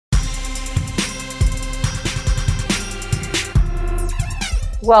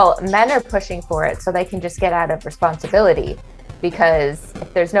Well, men are pushing for it so they can just get out of responsibility. Because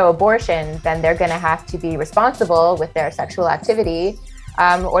if there's no abortion, then they're going to have to be responsible with their sexual activity,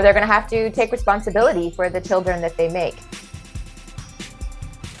 or they're going to have to take responsibility for the children that they make.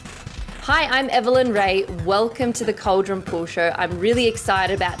 Hi, I'm Evelyn Rae. Welcome to the Caldron Pool Show. I'm really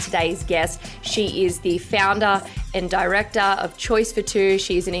excited about today's guest. She is the founder and director of Choice for Two.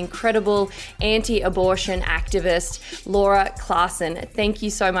 She's an incredible anti-abortion activist, Laura Klassen. Thank you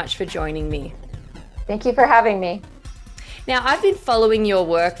so much for joining me. Thank you for having me. Now, I've been following your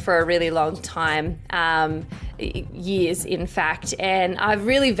work for a really long time, years in fact, and I've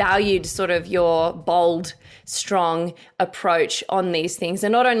really valued sort of your bold, strong approach on these things.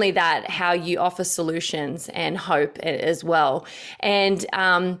 And not only that, how you offer solutions and hope as well. And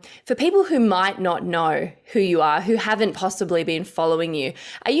for people who might not know who you are, who haven't possibly been following you,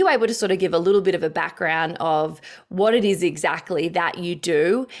 are you able to sort of give a little bit of a background of what it is exactly that you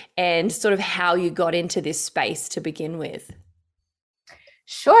do and sort of how you got into this space to begin with?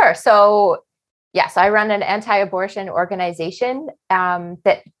 Sure. So yes, I run an anti-abortion organization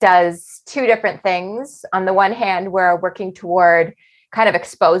that does two different things. On the one hand, we're working toward kind of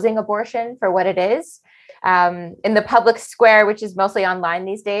exposing abortion for what it is in the public square, which is mostly online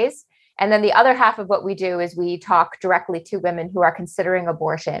these days. And then the other half of what we do is we talk directly to women who are considering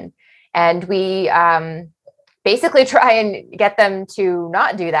abortion. And we basically try and get them to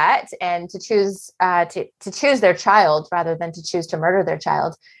not do that and to choose their child rather than to choose to murder their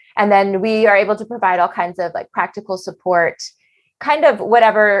child. And then we are able to provide all kinds of like practical support, kind of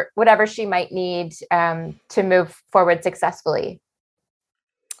whatever she might need to move forward successfully.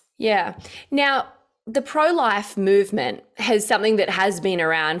 Yeah. Now, the pro-life movement has something that has been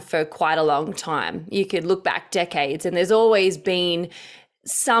around for quite a long time. You could look back decades, and there's always been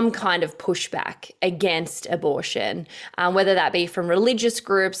some kind of pushback against abortion, whether that be from religious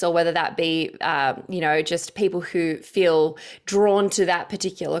groups or whether that be, just people who feel drawn to that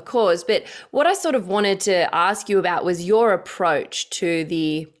particular cause. But what I sort of wanted to ask you about was your approach to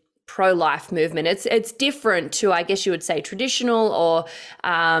the pro-life movement. It's different to, I guess you would say, traditional or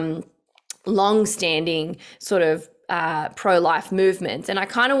long-standing sort of pro-life movements. And I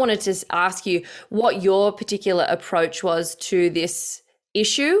kind of wanted to ask you what your particular approach was to this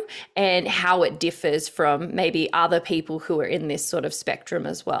issue and how it differs from maybe other people who are in this sort of spectrum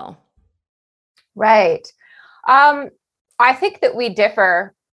as well. Right. I think that we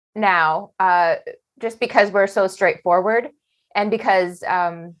differ now just because we're so straightforward and because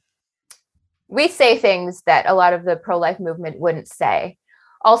we say things that a lot of the pro-life movement wouldn't say.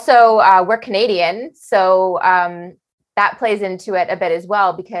 Also, we're Canadian, so that plays into it a bit as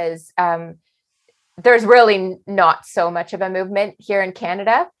well because there's really not so much of a movement here in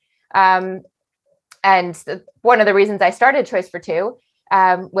Canada. And one of the reasons I started Choice for Two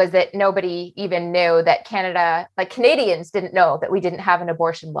was that nobody even knew that Canadians didn't know that we didn't have an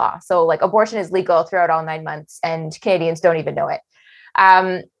abortion law. So like abortion is legal throughout all 9 months and Canadians don't even know it.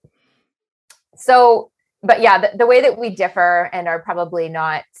 But yeah, the way that we differ and are probably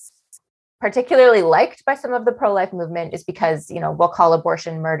not particularly liked by some of the pro-life movement is because, we'll call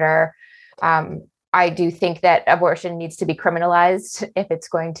abortion murder. I do think that abortion needs to be criminalized if it's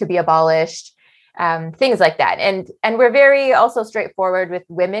going to be abolished, things like that. And we're very also straightforward with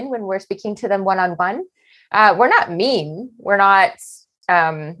women when we're speaking to them one-on-one. We're not mean. We're not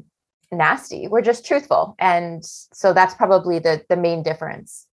nasty. We're just truthful. And so that's probably the main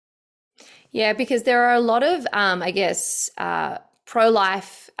difference. Yeah, because there are a lot of,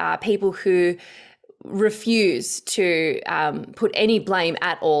 pro-life people who refuse to put any blame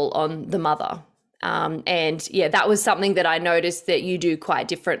at all on the mother. That was something that I noticed that you do quite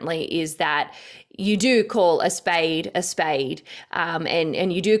differently is that you do call a spade,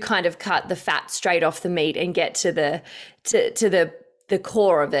 and you do kind of cut the fat straight off the meat and get to the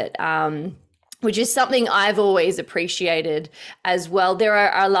core of it. Which is something I've always appreciated as well. There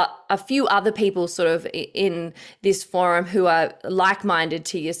are a few other people sort of in this forum who are like-minded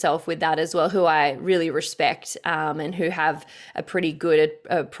to yourself with that as well, who I really respect and who have a pretty good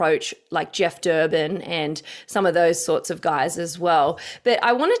approach, like Jeff Durbin and some of those sorts of guys as well. But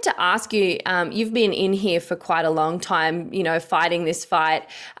I wanted to ask you, you've been in here for quite a long time, fighting this fight.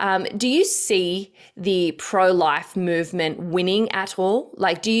 Do you see the pro-life movement winning at all?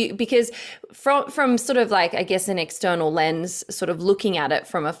 Because from sort of like, I guess, an external lens, sort of looking at it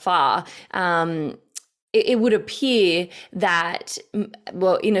from afar, it would appear that,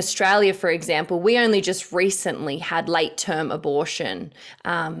 well, in Australia, for example, we only just recently had late-term abortion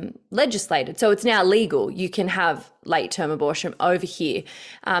legislated. So it's now legal. You can have late-term abortion over here.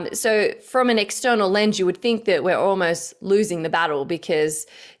 So from an external lens, you would think that we're almost losing the battle because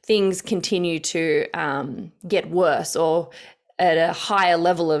things continue to get worse or at a higher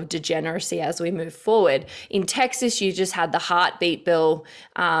level of degeneracy as we move forward. In Texas, you just had the heartbeat bill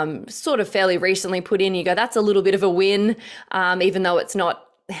sort of fairly recently put in. You go, that's a little bit of a win, even though it's not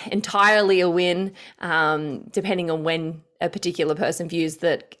entirely a win, depending on when a particular person views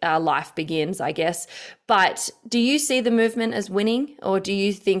that life begins, I guess. But do you see the movement as winning, or do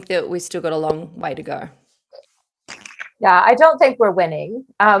you think that we've still got a long way to go? Yeah, I don't think we're winning,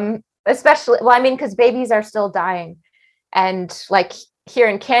 especially, well, I mean, because babies are still dying. And like here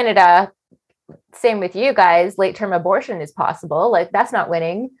in Canada, same with you guys, late term abortion is possible. Like that's not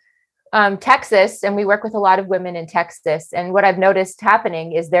winning. Texas, and we work with a lot of women in Texas. And what I've noticed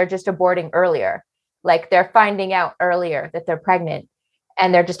happening is they're just aborting earlier. Like they're finding out earlier that they're pregnant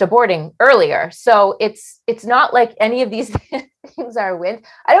and they're just aborting earlier. So it's not like any of these things are wins.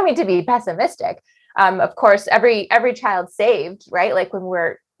 I don't mean to be pessimistic. Of course, every child saved, right? Like when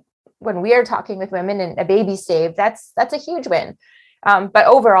we are talking with women and a baby saved, that's a huge win. But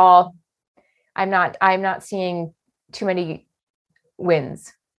overall, I'm not seeing too many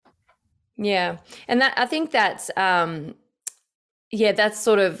wins. Yeah. And that, I think that's, that's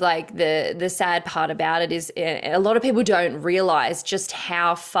sort of like the sad part about it is a lot of people don't realize just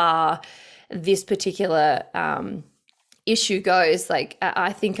how far this particular issue goes. Like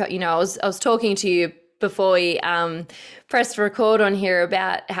I think, I was talking to you before we pressed record on here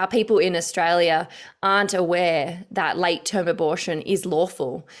about how people in Australia aren't aware that late-term abortion is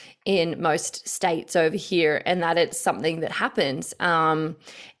lawful in most states over here and that it's something that happens.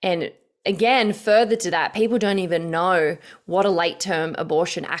 And again, further to that, people don't even know what a late-term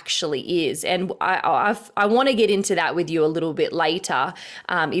abortion actually is. And I want to get into that with you a little bit later,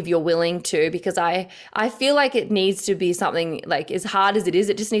 if you're willing to, because I feel like it needs to be something, like as hard as it is,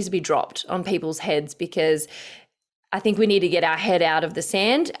 it just needs to be dropped on people's heads, because I think we need to get our head out of the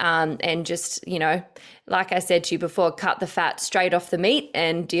sand and just, like I said to you before, cut the fat straight off the meat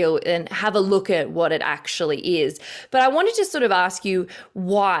and deal and have a look at what it actually is. But I wanted to sort of ask you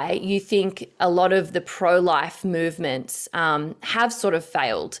why you think a lot of the pro-life movements have sort of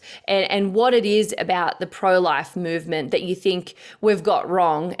failed, and what it is about the pro-life movement that you think we've got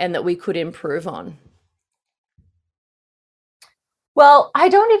wrong and that we could improve on. Well, I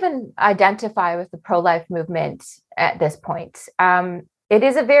don't even identify with the pro-life movement at this point. It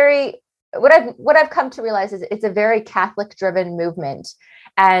is a very, what I've come to realize is it's a very Catholic-driven movement,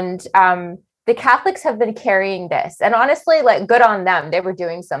 and the Catholics have been carrying this. And honestly, like good on them, they were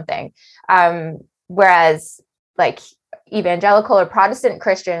doing something. Whereas, like evangelical or Protestant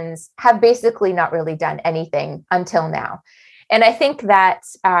Christians have basically not really done anything until now. And I think that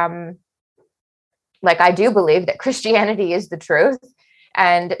I do believe that Christianity is the truth.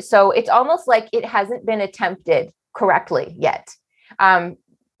 And so it's almost like it hasn't been attempted correctly yet,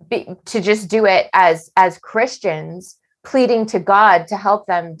 to just do it as Christians pleading to God to help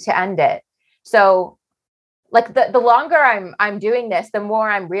them to end it. So like the longer I'm doing this, the more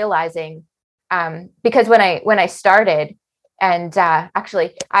I'm realizing, because when I started, and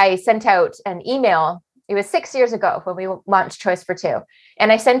actually I sent out an email. It was 6 years ago when we launched Choice for Two.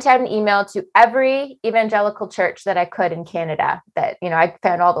 And I sent out an email to every evangelical church that I could in Canada that, I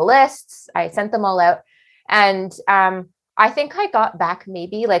found all the lists. I sent them all out. And I think I got back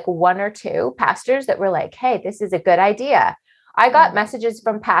maybe like one or two pastors that were like, hey, this is a good idea. I got messages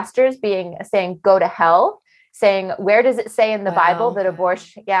from pastors saying, go to hell, saying, where does it say in the Bible that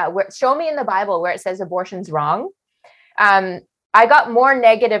abortion? Yeah. Show me in the Bible where it says abortion's wrong. I got more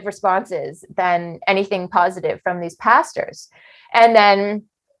negative responses than anything positive from these pastors. And then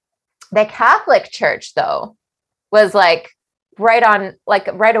the Catholic Church, though, was like right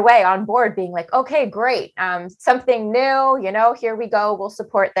away on board, being like, okay, great. Something new, here we go. We'll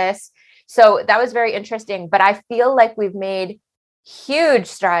support this. So that was very interesting. But I feel like we've made huge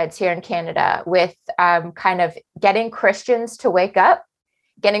strides here in Canada with kind of getting Christians to wake up,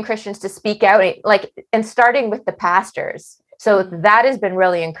 getting Christians to speak out, and starting with the pastors. So that has been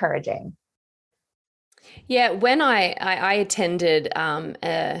really encouraging. Yeah, when I attended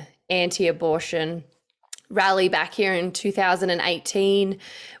a anti-abortion rally back here in 2018,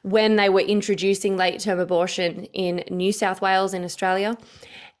 when they were introducing late-term abortion in New South Wales in Australia,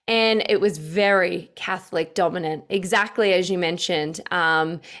 and it was very Catholic dominant, exactly as you mentioned.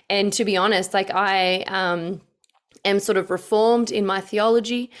 And to be honest, like I am sort of reformed in my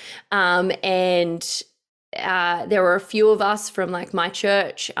theology, and there were a few of us from like my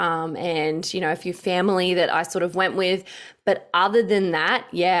church, and, you know, a few family that I sort of went with. But other than that,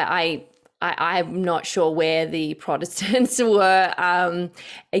 yeah, I'm not sure where the Protestants were.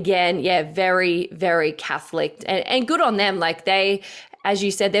 Again, yeah, very, very Catholic, and good on them. Like they, as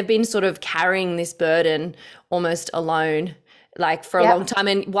you said, they've been sort of carrying this burden almost alone, like for a long time.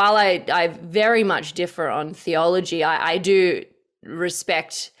 And while I very much differ on theology, I do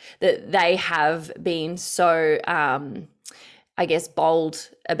respect that they have been so, I guess, bold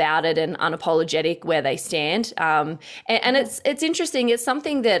about it and unapologetic where they stand. And it's interesting. It's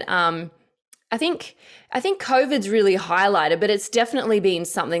something that I think COVID's really highlighted, but it's definitely been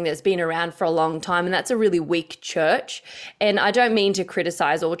something that's been around for a long time, and that's a really weak church. And I don't mean to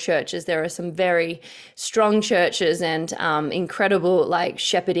criticize all churches. There are some very strong churches and incredible like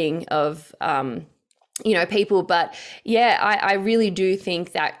shepherding of you know, people. But yeah, I really do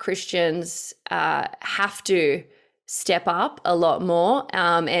think that Christians have to step up a lot more.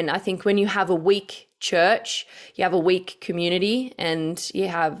 And I think when you have a weak church, you have a weak community, and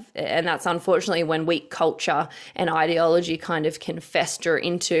that's unfortunately when weak culture and ideology kind of can fester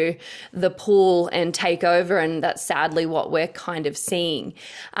into the pool and take over. And that's sadly what we're kind of seeing.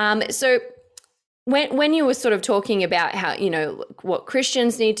 So when you were sort of talking about how, you know, what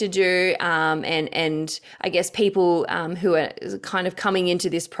Christians need to do, and I guess people who are kind of coming into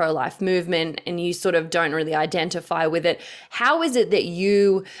this pro-life movement, and you sort of don't really identify with it, how is it that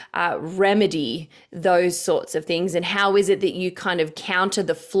you remedy those sorts of things, and how is it that you kind of counter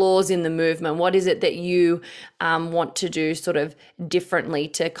the flaws in the movement? What is it that you want to do sort of differently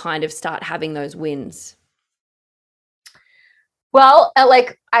to kind of start having those wins? Well,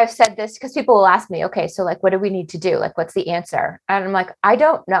 like I've said this because people will ask me, okay, so like, what do we need to do? Like, what's the answer? And I'm like, I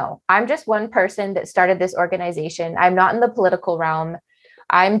don't know. I'm just one person that started this organization. I'm not in the political realm.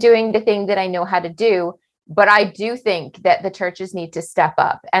 I'm doing the thing that I know how to do. But I do think that the churches need to step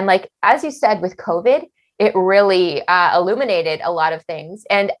up. And like, as you said, with COVID, it really illuminated a lot of things.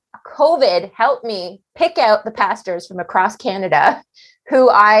 And COVID helped me pick out the pastors from across Canada who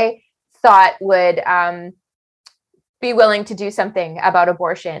I thought would be willing to do something about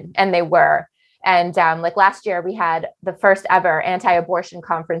abortion, and they were. And like last year, we had the first ever anti-abortion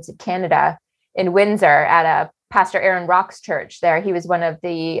conference in Canada in Windsor at a Pastor Aaron Rock's church there. He was one of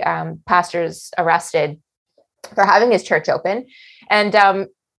the pastors arrested for having his church open. And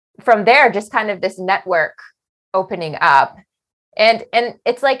from there, just kind of this network opening up. And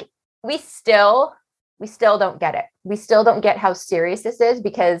it's like, we still don't get it. We still don't get how serious this is,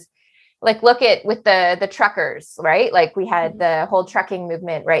 because like, look at with the truckers, right? Like we had the whole trucking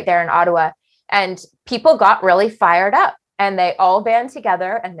movement right there in Ottawa, and people got really fired up, and they all band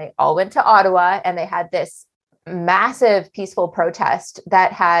together and they all went to Ottawa, and they had this massive peaceful protest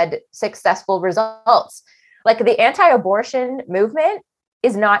that had successful results. Like the anti-abortion movement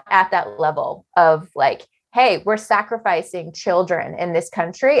is not at that level of like, hey, we're sacrificing children in this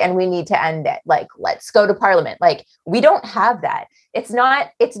country and we need to end it. Like, let's go to parliament. Like, we don't have that. It's not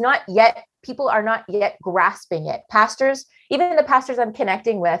yet, people are not yet grasping it. Pastors, even the pastors I'm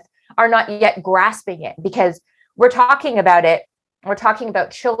connecting with, are not yet grasping it, because we're talking about it. We're talking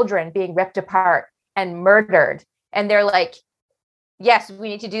about children being ripped apart and murdered. And they're like, yes, we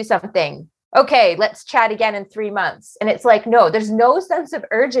need to do something. Okay, let's chat again in 3 months. And it's like, no, there's no sense of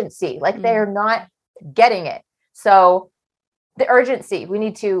urgency. Like they're not getting it. So the urgency, we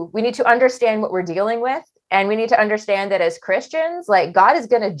need to understand what we're dealing with. And we need to understand that as Christians, like God is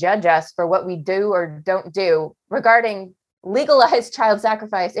going to judge us for what we do or don't do regarding legalized child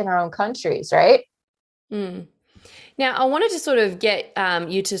sacrifice in our own countries, right? Now, I wanted to sort of get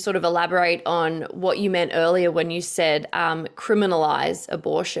you to sort of elaborate on what you meant earlier when you said criminalize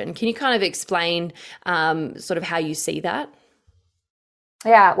abortion. Can you kind of explain sort of how you see that?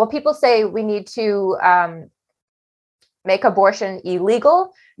 Yeah, well, people say we need to make abortion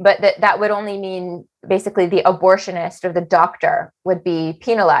illegal, but that would only mean basically the abortionist or the doctor would be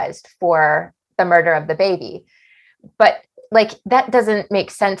penalized for the murder of the baby. But like, that doesn't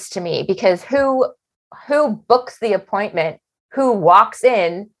make sense to me, because who books the appointment, who walks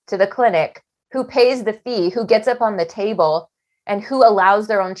in to the clinic, who pays the fee, who gets up on the table, and who allows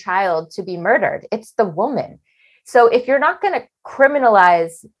their own child to be murdered? It's the woman. So if you're not going to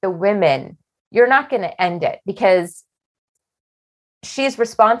criminalize the women, you're not going to end it, because she's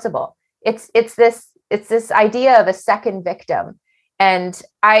responsible. It's this idea of a second victim. And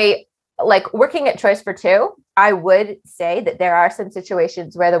I, like, working at Choice for Two, I would say that there are some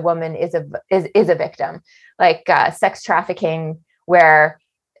situations where the woman is a victim, like sex trafficking, where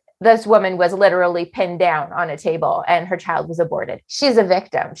this woman was literally pinned down on a table and her child was aborted. She's a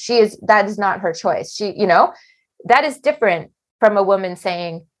victim. That is not her choice. That is different from a woman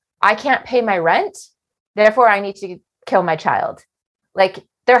saying, I can't pay my rent, therefore I need to kill my child. Like,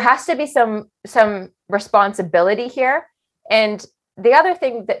 there has to be some responsibility here. And the other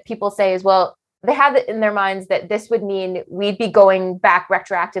thing that people say is, well, they have it in their minds that this would mean we'd be going back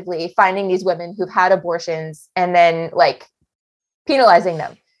retroactively, finding these women who've had abortions and then like penalizing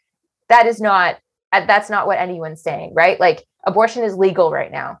them. That's not what anyone's saying, right? Like, abortion is legal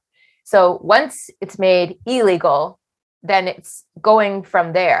right now. So once it's made illegal, then it's going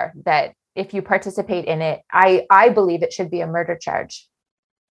from there, that if you participate in it, I believe it should be a murder charge.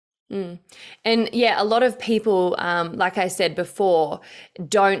 And yeah, a lot of people, like I said before,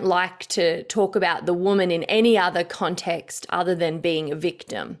 don't like to talk about the woman in any other context other than being a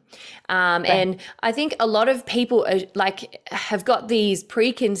victim. Right. And I think a lot of people have got these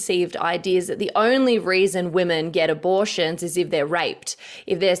preconceived ideas that the only reason women get abortions is if they're raped,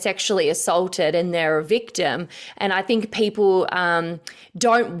 if they're sexually assaulted and they're a victim. And I think people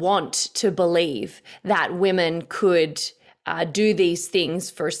don't want to believe that women could do these things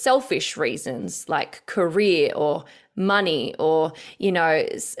for selfish reasons like career or money or,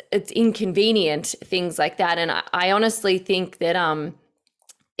 it's inconvenient, things like that. And I honestly think that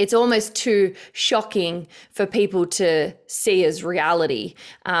it's almost too shocking for people to see as reality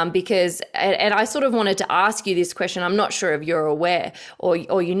because, and I sort of wanted to ask you this question. I'm not sure if you're aware or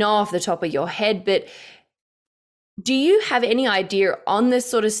off the top of your head, but do you have any idea on this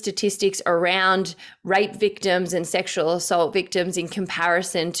sort of statistics around rape victims and sexual assault victims in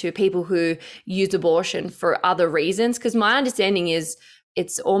comparison to people who use abortion for other reasons? Because my understanding is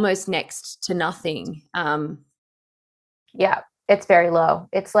it's almost next to nothing. Yeah, it's very low.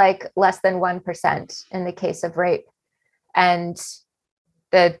 It's like less than 1% in the case of rape. And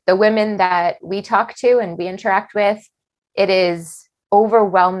the women that we talk to and we interact with, it is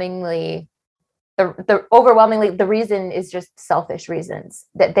overwhelmingly the reason is just selfish reasons,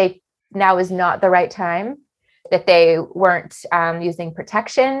 that now is not the right time, that they weren't using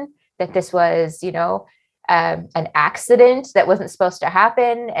protection, that this was, an accident that wasn't supposed to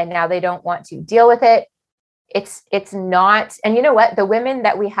happen. And now they don't want to deal with it. It's not. And you know what? The women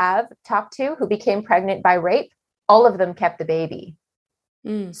that we have talked to who became pregnant by rape, all of them kept the baby.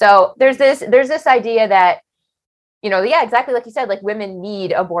 So there's this idea that, yeah, exactly like you said, like women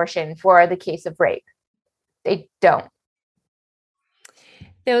need abortion for the case of rape. They don't.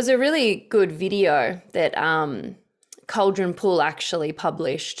 There was a really good video that Caldron actually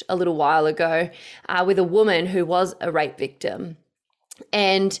published a little while ago with a woman who was a rape victim.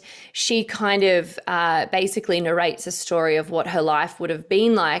 And she kind of basically narrates a story of what her life would have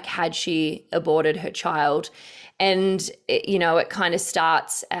been like had she aborted her child. And, it kind of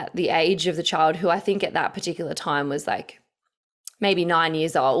starts at the age of the child, who I think at that particular time was like maybe 9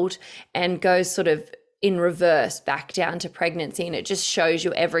 years old, and goes sort of in reverse back down to pregnancy. And it just shows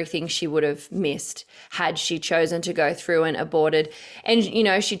you everything she would have missed had she chosen to go through and aborted. And,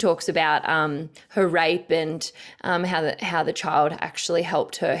 she talks about her rape and how the child actually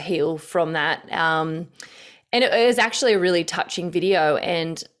helped her heal from that. And it was actually a really touching video.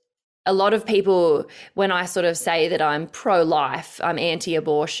 And a lot of people, when I sort of say that I'm pro-life, I'm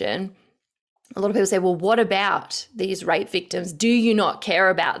anti-abortion, a lot of people say, well, what about these rape victims? Do you not care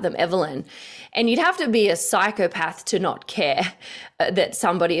about them, Evelyn? And you'd have to be a psychopath to not care that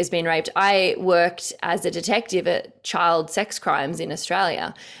somebody has been raped. I worked as a detective at child sex crimes in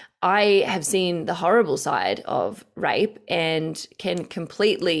Australia. I have seen the horrible side of rape and can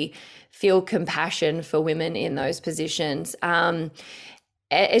completely feel compassion for women in those positions.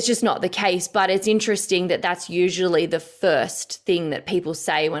 It's just not the case, but it's interesting that that's usually the first thing that people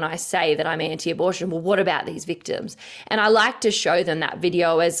say when I say that I'm anti-abortion. Well, what about these victims? And I like to show them that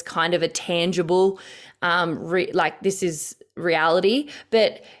video as kind of a tangible, like this is reality.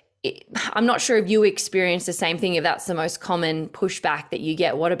 But I'm not sure if you experience the same thing, if that's the most common pushback that you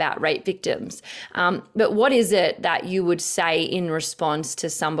get. What about rape victims? But what is it that you would say in response to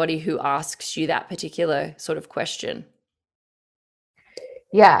somebody who asks you that particular sort of question?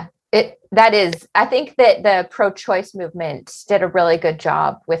 Yeah, I think that the pro-choice movement did a really good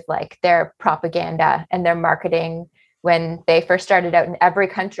job with like their propaganda and their marketing when they first started out in every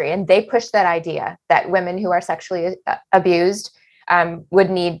country. And they pushed that idea that women who are sexually abused would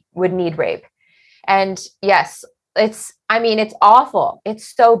need rape. And yes, it's awful.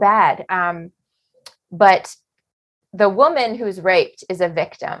 It's so bad. But the woman who's raped is a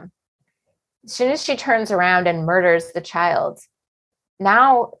victim. As soon as she turns around and murders the child,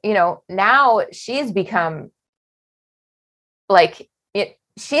 now she's become like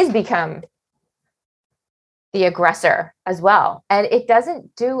she's become the aggressor as well. And it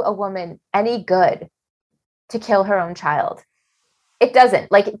doesn't do a woman any good to kill her own child. It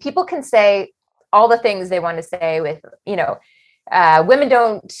doesn't. Like, people can say all the things they want to say with, women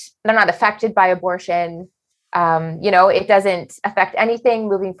they're not affected by abortion. It doesn't affect anything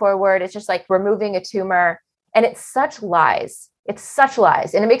moving forward. It's just like removing a tumor. And it's such lies. It's such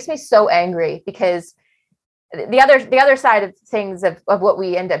lies. And it makes me so angry, because the other side of things of what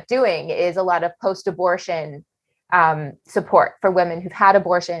we end up doing is a lot of post-abortion support for women who've had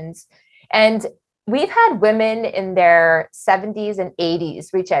abortions. And we've had women in their 70s and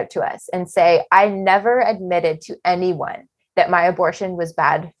 80s reach out to us and say, I never admitted to anyone that my abortion was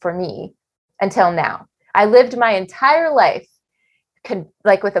bad for me until now. I lived my entire life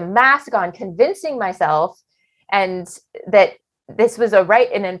with a mask on, convincing myself and that this was a right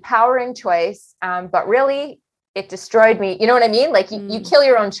and empowering choice. But really, it destroyed me. You know what I mean? Like, you kill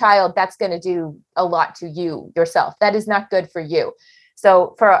your own child, that's going to do a lot to you yourself. That is not good for you.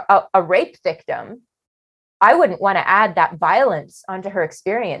 So for a rape victim, I wouldn't want to add that violence onto her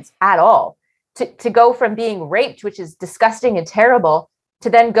experience at all. To go from being raped, which is disgusting and terrible, to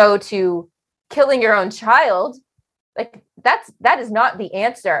then go to killing your own child, like that is not the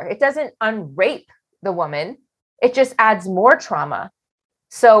answer. It doesn't unrape the woman. It just adds more trauma.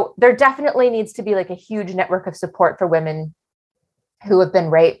 So there definitely needs to be like a huge network of support for women who have been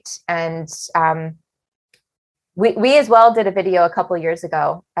raped. And we as well did a video a couple of years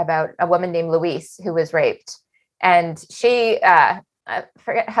ago about a woman named Louise who was raped. And she, I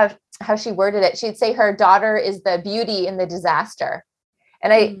forget how she worded it. She'd say her daughter is the beauty in the disaster.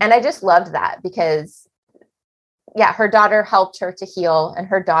 And I just loved that, because her daughter helped her to heal, and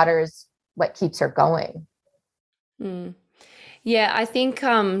her daughter's what keeps her going. Yeah, I think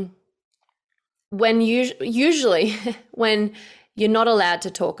usually when you're not allowed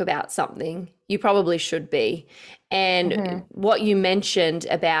to talk about something, you probably should be. And what you mentioned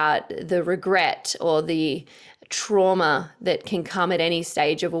about the regret or the trauma that can come at any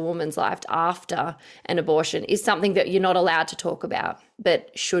stage of a woman's life after an abortion is something that you're not allowed to talk about,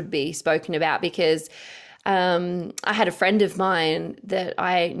 but should be spoken about. Because I had a friend of mine that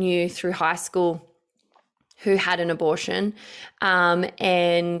I knew through high school who had an abortion,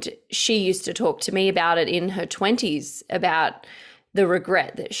 and she used to talk to me about it in her 20s, about the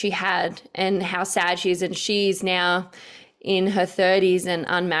regret that she had and how sad she is. And she's now in her 30s and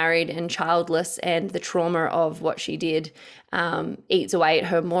unmarried and childless, and the trauma of what she did eats away at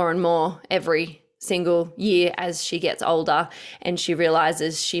her more and more every single year as she gets older, and she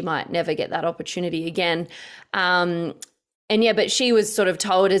realizes she might never get that opportunity again. But she was sort of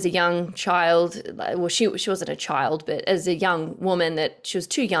told as a young child, well, she wasn't a child, but as a young woman, that she was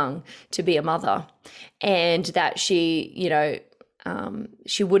too young to be a mother, and that she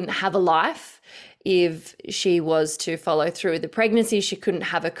wouldn't have a life if she was to follow through with the pregnancy. She couldn't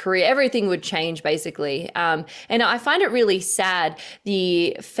have a career. Everything would change, basically. And I find it really sad,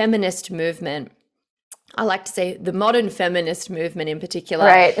 the feminist movement, I like to say the modern feminist movement in particular,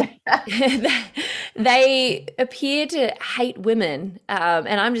 right? They appear to hate women.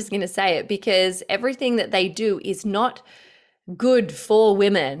 And I'm just going to say it, because everything that they do is not good for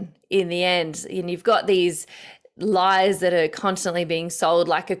women in the end. And you've got these lies that are constantly being sold,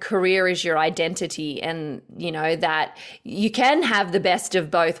 like a career is your identity, and that you can have the best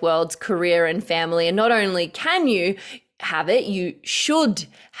of both worlds, career and family. And not only can you have it, you should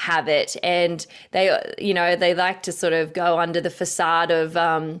have it. And they like to sort of go under the facade of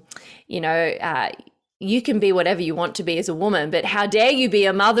you can be whatever you want to be as a woman, but how dare you be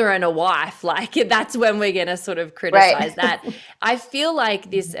a mother and a wife? Like, that's when we're going to sort of criticize that. I feel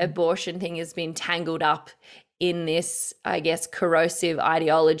like this abortion thing has been tangled up in this, I guess, corrosive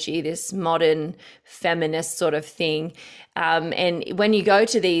ideology, this modern feminist sort of thing. And when you go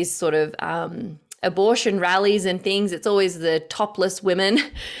to these sort of abortion rallies and things, it's always the topless women,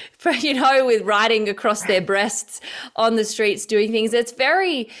 with riding across their breasts on the streets doing things. It's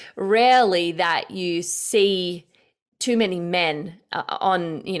very rarely that you see too many men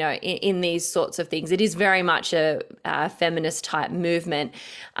in these sorts of things. It is very much a feminist type movement.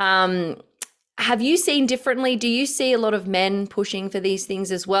 Have you seen differently? Do you see a lot of men pushing for these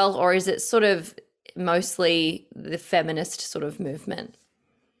things as well, or is it sort of mostly the feminist sort of movement?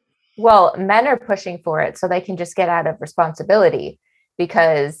 Well, men are pushing for it so they can just get out of responsibility,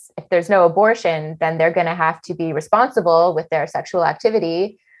 because if there's no abortion, then they're going to have to be responsible with their sexual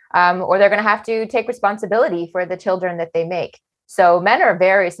activity, or they're going to have to take responsibility for the children that they make. So men are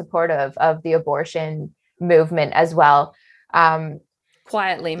very supportive of the abortion movement as well.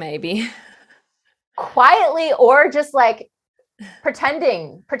 Quietly, maybe. Quietly, or just like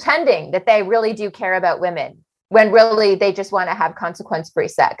pretending that they really do care about women when really they just want to have consequence-free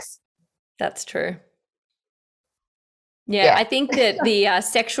sex. That's true. Yeah, I think that the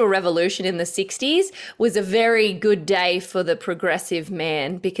sexual revolution in the 60s was a very good day for the progressive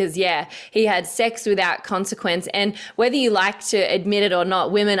man because, yeah, he had sex without consequence. And whether you like to admit it or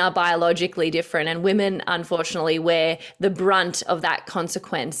not, women are biologically different and women, unfortunately, wear the brunt of that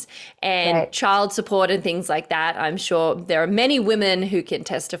consequence. And child support and things like that, I'm sure there are many women who can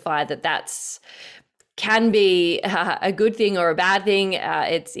testify that that's can be a good thing or a bad thing.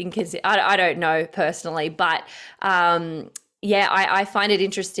 It's inconsistent. I don't know personally, but I find it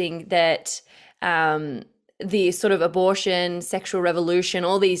interesting that the sort of abortion, sexual revolution,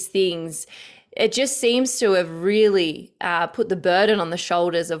 all these things, it just seems to have really put the burden on the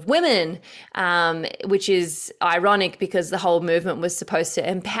shoulders of women, which is ironic because the whole movement was supposed to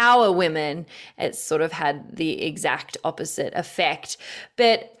empower women. It's sort of had the exact opposite effect.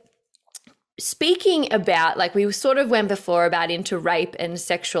 But speaking about, like we sort of went before about into rape and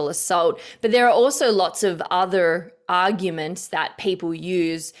sexual assault, but there are also lots of other arguments that people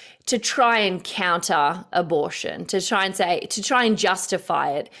use to try and counter abortion, to try and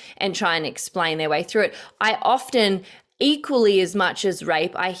justify it and try and explain their way through it. I often, equally as much as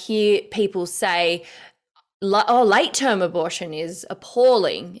rape, I hear people say, oh, late-term abortion is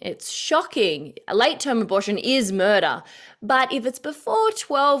appalling. It's shocking. Late-term abortion is murder. But if it's before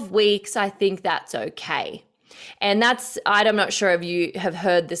 12 weeks, I think that's okay. And I'm not sure if you have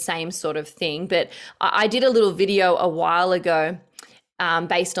heard the same sort of thing, but I did a little video a while ago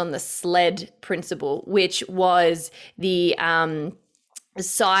based on the SLED principle, which was the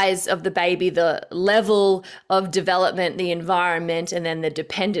size of the baby, the level of development, the environment, and then the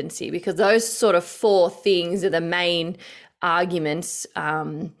dependency, because those sort of four things are the main arguments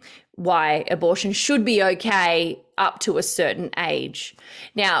why abortion should be okay up to a certain age.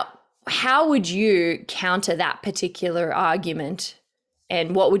 Now, how would you counter that particular argument,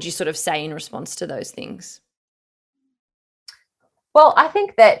 and what would you sort of say in response to those things? Well, I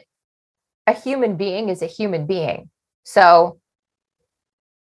think that a human being is a human being. So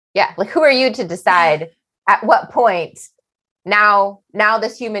yeah, like who are you to decide at what point now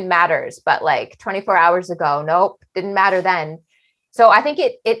this human matters, but like 24 hours ago, nope, didn't matter then. So I think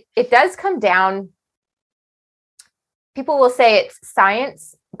it does come down, people will say it's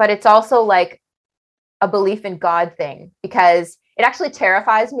science, but it's also like a belief in God thing, because it actually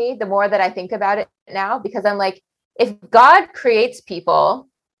terrifies me the more that I think about it now, because I'm like, if God creates people,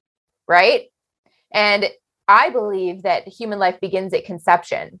 right? And I believe that human life begins at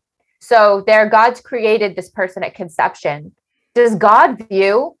conception. So God's created this person at conception. Does God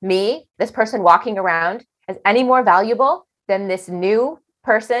view me, this person walking around, as any more valuable than this new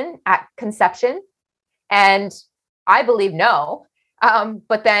person at conception? And I believe no.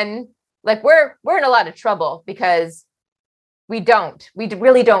 But then like we're in a lot of trouble because we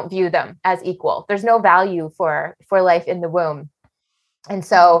really don't view them as equal. There's no value for life in the womb. And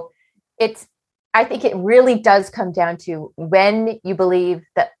so I think it really does come down to when you believe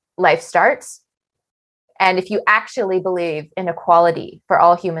that life starts. And if you actually believe in equality for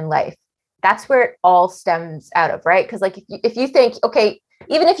all human life, that's where it all stems out of, right? Because like if you think, okay,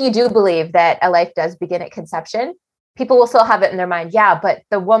 even if you do believe that a life does begin at conception, people will still have it in their mind, yeah, but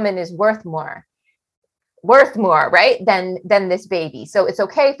the woman is worth more, right, than this baby. So it's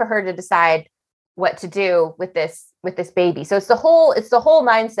okay for her to decide what to do with this baby. So it's the whole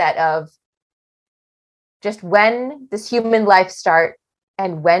mindset of just when does human life start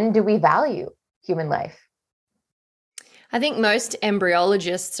and when do we value human life? I think most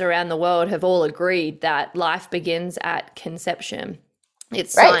embryologists around the world have all agreed that life begins at conception.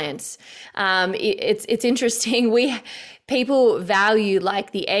 It's science. It's interesting. People value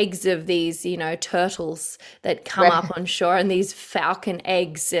like the eggs of these, turtles that come up on shore, and these falcon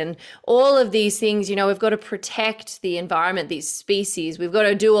eggs and all of these things. We've got to protect the environment, these species. We've got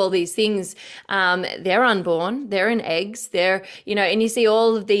to do all these things. They're unborn. They're in eggs. They're, and you see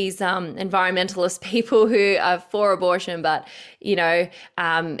all of these environmentalist people who are for abortion, but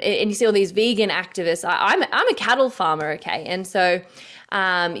and you see all these vegan activists. I'm a cattle farmer, okay, and so.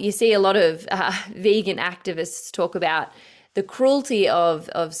 You see a lot of vegan activists talk about the cruelty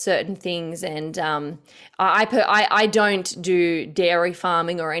of certain things, and I don't do dairy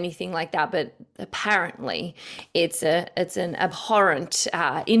farming or anything like that, but apparently it's an abhorrent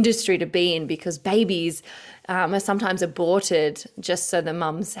industry to be in, because babies are sometimes aborted just so the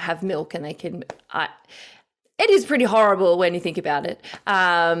mums have milk and they can. It is pretty horrible when you think about it,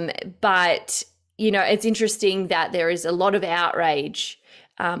 but it's interesting that there is a lot of outrage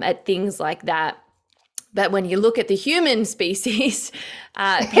at things like that. But when you look at the human species,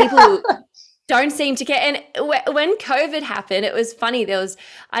 people don't seem to care. And when COVID happened, it was funny. There was,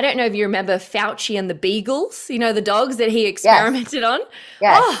 I don't know if you remember Fauci and the beagles, you know, the dogs that he experimented on.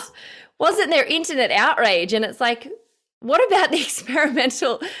 Yes. Oh, wasn't there internet outrage? And it's like, what about the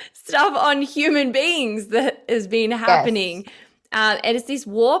experimental stuff on human beings that has been happening? Yes. And it's this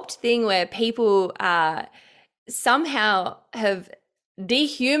warped thing where people somehow have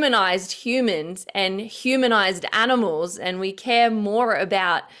dehumanized humans and humanized animals, and we care more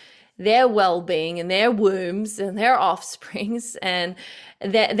about their well-being and their wombs and their offsprings and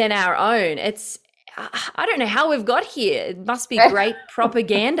than our own. It's, I don't know how we've got here. It must be great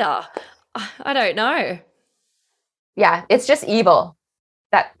propaganda. I don't know. Yeah, it's just evil.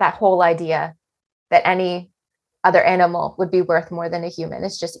 That whole idea that any other animal would be worth more than a human.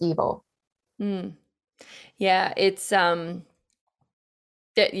 It's just evil. Yeah, it's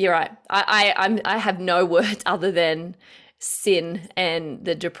you're right. I have no words other than sin and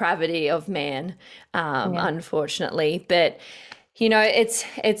the depravity of man, unfortunately. But you know, it's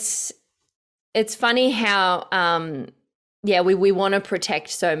funny how we want to protect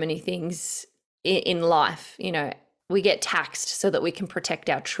so many things in life. You know, we get taxed so that we can protect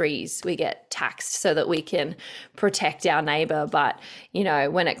our trees. We get taxed so that we can protect our neighbor. But you know,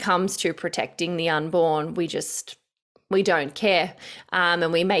 when it comes to protecting the unborn, we don't care,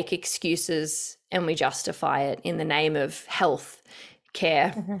 and we make excuses and we justify it in the name of health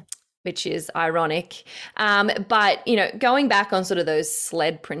care, which is ironic. But, you know, going back on sort of those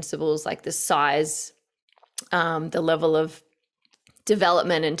SLED principles, like the size, the level of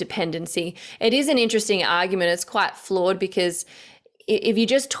development and dependency, it is an interesting argument. It's quite flawed because if you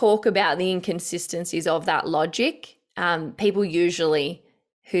just talk about the inconsistencies of that logic, people usually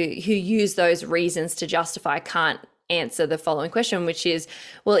who use those reasons to justify can't answer the following question, which is,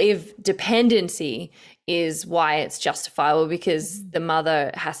 well, if dependency is why it's justifiable because the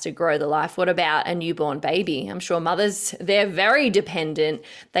mother has to grow the life, what about a newborn baby? I'm sure mothers, they're very dependent.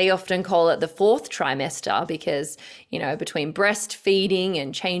 They often call it the fourth trimester because, you know, between breastfeeding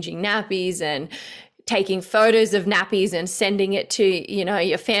and changing nappies and taking photos of nappies and sending it to, you know,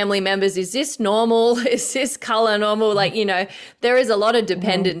 your family members. Is this normal? Is this color normal? Like, you know, there is a lot of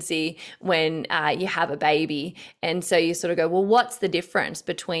dependency when you have a baby. And so you sort of go, well, what's the difference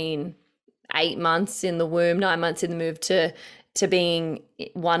between 8 months in the womb, 9 months in the womb to being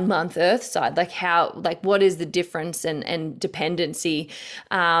 1 month earthside? Like what is the difference and dependency?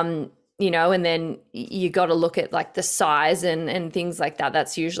 You know, and then you got to look at like the size and things like that.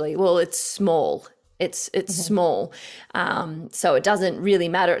 That's usually, well, it's small. It's small, so it doesn't really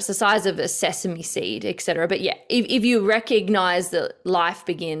matter. It's the size of a sesame seed, etc. But yeah, if you recognize that life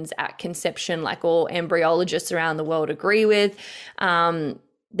begins at conception, like all embryologists around the world agree with,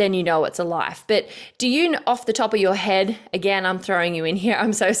 then you know it's a life. But do you, off the top of your head, again, I'm throwing you in here,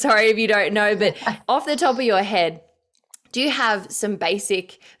 I'm so sorry if you don't know, but off the top of your head, do you have some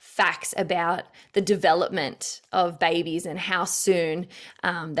basic facts about the development of babies and how soon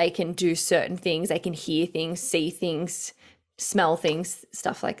they can do certain things, they can hear things, see things, smell things,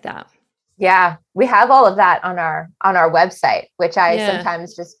 stuff like that? Yeah, we have all of that on our website, which I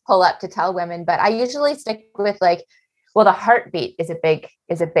sometimes just pull up to tell women, but I usually stick with like, well, the heartbeat is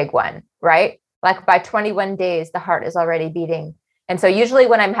a big one, right? Like by 21 days, the heart is already beating. And so usually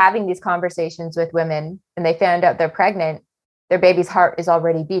when I'm having these conversations with women and they found out they're pregnant, their baby's heart is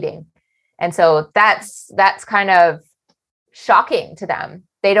already beating. And so that's kind of shocking to them.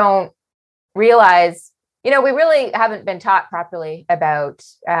 They don't realize, you know, we really haven't been taught properly about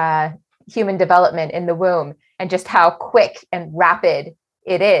human development in the womb and just how quick and rapid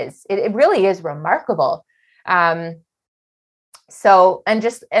it is. It really is remarkable. So,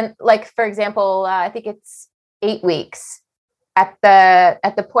 and like, for example, I think it's 8 weeks at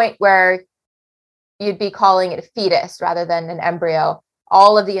the point where you'd be calling it a fetus rather than an embryo.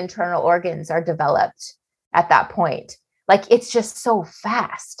 All of the internal organs are developed at that point. Like, it's just so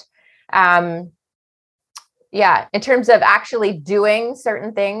fast. In terms of actually doing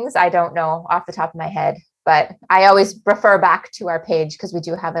certain things, I don't know off the top of my head, but I always refer back to our page because we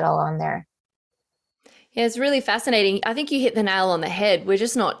do have it all on there. Yeah, it's really fascinating. I think you hit the nail on the head. We're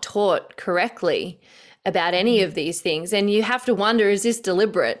just not taught correctly about any of these things. And you have to wonder, is this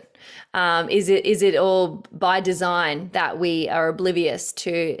deliberate? Is it all by design that we are oblivious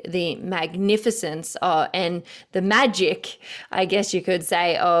to the magnificence and the magic, I guess you could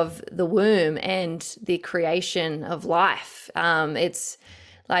say, of the womb and the creation of life? It's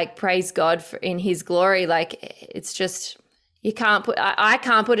like, praise God in his glory. Like, it's just, I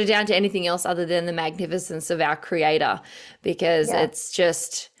can't put it down to anything else other than the magnificence of our Creator, because it's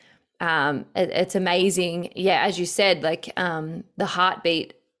just It's amazing. Yeah, as you said, like the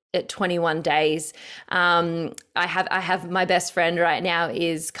heartbeat at 21 days. I have my best friend right now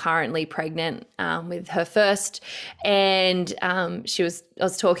is currently pregnant with her first, and I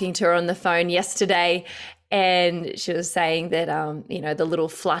was talking to her on the phone yesterday, and she was saying that the little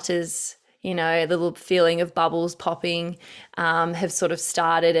flutters, the little feeling of bubbles popping have sort of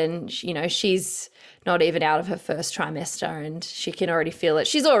started, and she's not even out of her first trimester, and she can already feel it.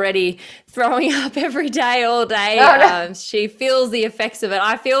 She's already throwing up every day, all day. Oh, no. She feels the effects of it.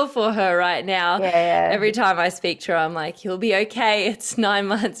 I feel for her right now. Yeah. Every time I speak to her, I'm like, you'll be okay. It's 9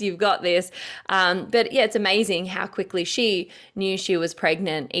 months. You've got this. But yeah, it's amazing how quickly she knew she was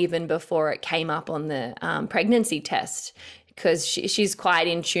pregnant even before it came up on the pregnancy test, because she's quite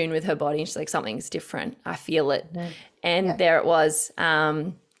in tune with her body. She's like, something's different. I feel it. Mm-hmm. And there it was.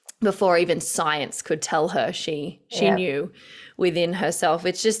 Before even science could tell her, she knew within herself.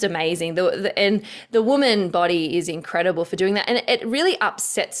 It's just amazing. And the woman body is incredible for doing that. And it really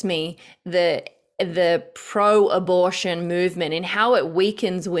upsets me, the pro-abortion movement and how it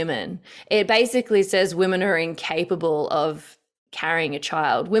weakens women. It basically says women are incapable of carrying a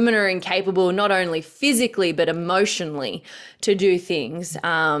child. Women are incapable not only physically but emotionally to do things.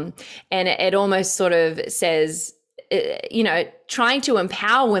 And it almost sort of says, trying to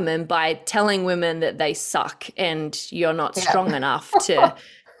empower women by telling women that they suck and you're not strong enough to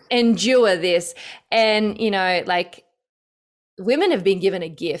endure this. And, like, women have been given a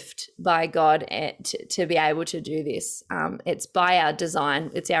gift by God to be able to do this. It's by our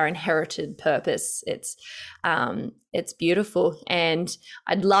design. It's our inherited purpose. It's beautiful. And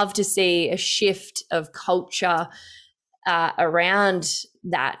I'd love to see a shift of culture around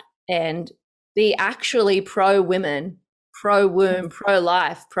that, and be actually pro-women, pro-womb,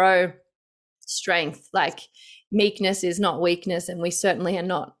 pro-life, pro-strength. Like, meekness is not weakness, and we certainly are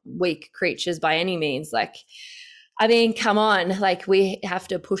not weak creatures by any means. Like, I mean, come on, like, we have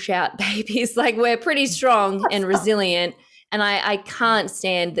to push out babies. Like, we're pretty strong and resilient, and I can't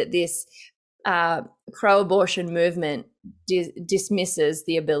stand that this pro-abortion movement dismisses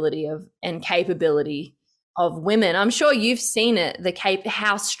the ability of and capability of women. I'm sure you've seen it,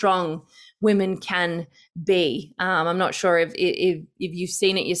 how strong women can be. I'm not sure if you've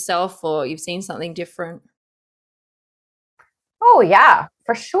seen it yourself or you've seen something different. Oh yeah,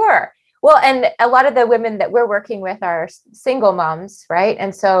 for sure. Well, and a lot of the women that we're working with are single moms, right?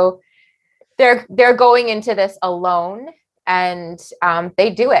 And so they're going into this alone, and they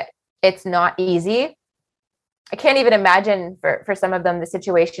do it. It's not easy. I can't even imagine for some of them the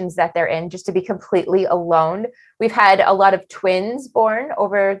situations that they're in, just to be completely alone. We've had a lot of twins born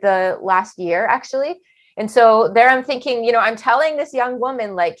over the last year, actually. And so there I'm thinking, I'm telling this young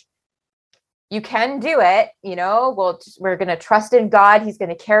woman, like, you can do it, we're going to trust in God. He's going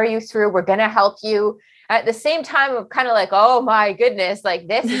to carry you through. We're going to help you. At the same time, I'm kind of like, oh my goodness, like,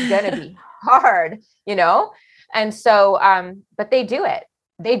 this is going to be hard, And so, but they do it.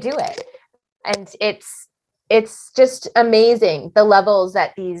 They do it. And it's just amazing the levels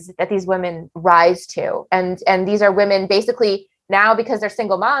that these women rise to. And these are women basically now, because they're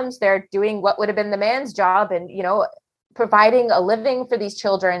single moms, they're doing what would have been the man's job, and, providing a living for these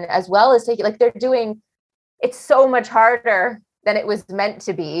children, as well as they're doing, it's so much harder than it was meant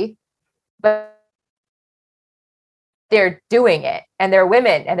to be, but they're doing it, and they're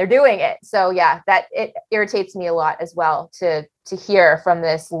women and they're doing it. So yeah, that it irritates me a lot as well to hear from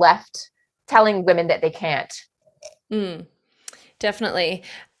this left telling women that they can't. Definitely.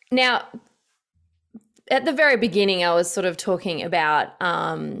 Now, at the very beginning, I was sort of talking about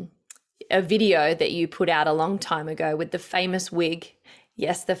a video that you put out a long time ago with the famous wig.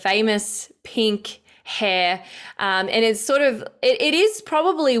 Yes, the famous pink hair. And it's sort of, it is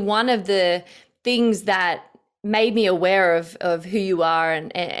probably one of the things that made me aware of who you are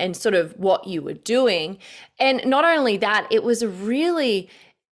and sort of what you were doing. And not only that, it was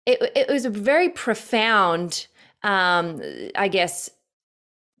it was a very profound, I guess,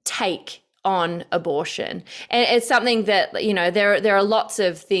 take on abortion. And it's something that, there are lots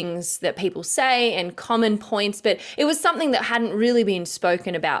of things that people say and common points, but it was something that hadn't really been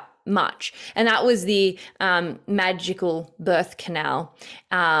spoken about much. And that was the magical birth canal.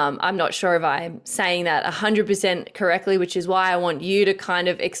 I'm not sure if I'm saying that 100% correctly, which is why I want you to kind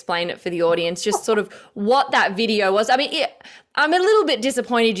of explain it for the audience, just sort of what that video was. I mean, I'm a little bit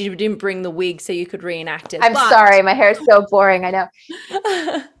disappointed you didn't bring the wig so you could reenact it. I'm sorry, my hair is so boring, I know.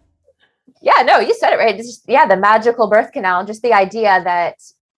 Yeah, no, you said it right. It's just, the magical birth canal, just the idea that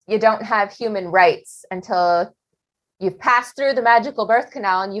you don't have human rights until you've passed through the magical birth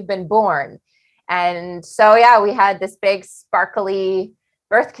canal and you've been born. And so, we had this big sparkly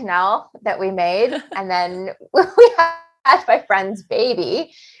birth canal that we made. And then we had my friend's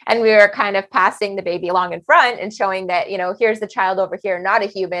baby, and we were kind of passing the baby along in front and showing that, here's the child over here, not a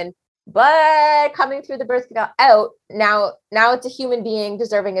human, but coming through the birth canal out. Now it's a human being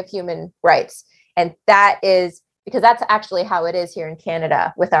deserving of human rights. And that is because that's actually how it is here in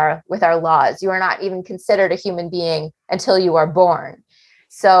Canada with our laws. You are not even considered a human being until you are born.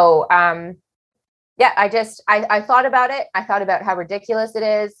 So, I thought about it. I thought about how ridiculous it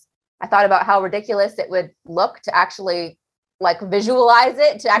is. I thought about how ridiculous it would look to actually like visualize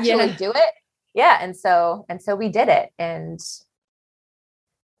it, to actually do it. Yeah. And so we did it. And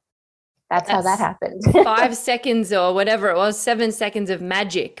that's how that happened. 5 seconds or whatever it was, 7 seconds of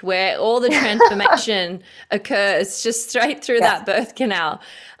magic where all the transformation occurs just straight through that birth canal.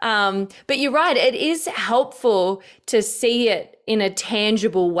 But you're right. It is helpful to see it in a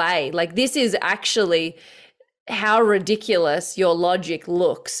tangible way. Like, this is actually how ridiculous your logic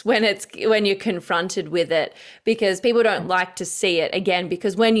looks when you're confronted with it, because people don't like to see it, again,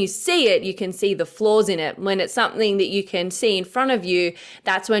 because when you see it, you can see the flaws in it. When it's something that you can see in front of you,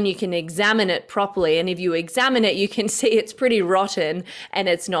 that's when you can examine it properly. And if you examine it, you can see it's pretty rotten and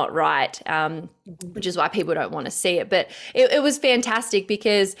it's not right, which is why people don't want to see it. But it was fantastic,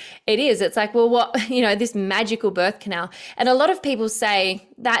 because it's like, well, what, this magical birth canal. And a lot of people say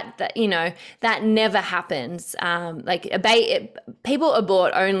that that never happens. People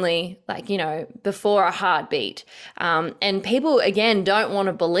abort only before a heartbeat. And people, again, don't want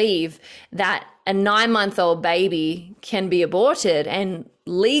to believe that a 9-month-old baby can be aborted and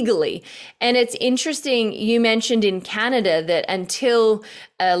legally. And it's interesting, you mentioned in Canada that until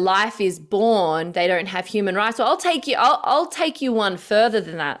a life is born, they don't have human rights. So I'll take you one further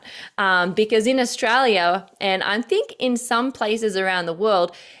than that, because in Australia, and I think in some places around the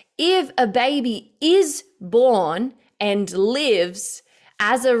world, if a baby is born and lives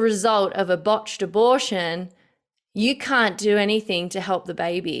as a result of a botched abortion, you can't do anything to help the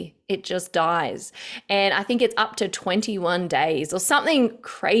baby. It just dies. And I think it's up to 21 days or something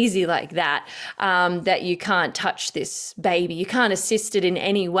crazy like that, that you can't touch this baby. You can't assist it in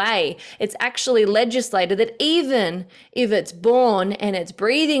any way. It's actually legislated that even if it's born and it's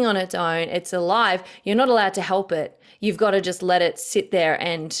breathing on its own, it's alive, you're not allowed to help it. You've got to just let it sit there,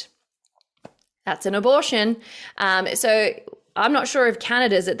 and that's an abortion. So I'm not sure if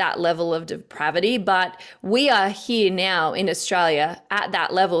Canada's at that level of depravity, but we are here now in Australia at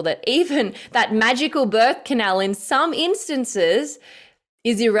that level, that even that magical birth canal in some instances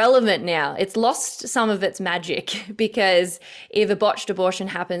is irrelevant now. It's lost some of its magic, because if a botched abortion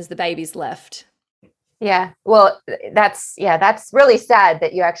happens, the baby's left. Yeah. Well, that's really sad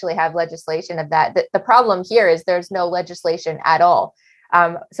that you actually have legislation of that. The problem here is there's no legislation at all.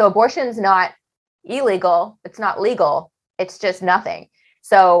 So abortion's not illegal. It's not legal. It's just nothing.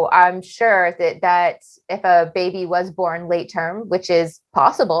 So I'm sure that if a baby was born late term, which is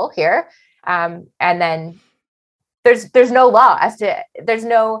possible here, and then there's no law as to, there's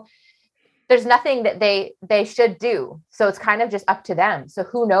nothing that they should do. So it's kind of just up to them. So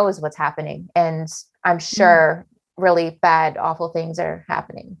who knows what's happening? And I'm sure really bad, awful things are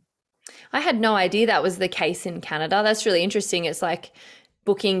happening. I had no idea that was the case in Canada. That's really interesting. It's like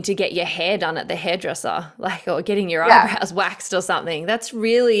booking to get your hair done at the hairdresser, or getting your eyebrows waxed or something. That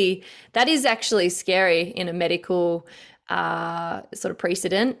is actually scary in a medical sort of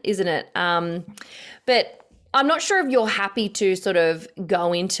precedent, isn't it? But I'm not sure if you're happy to sort of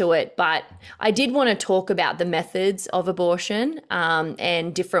go into it, but I did want to talk about the methods of abortion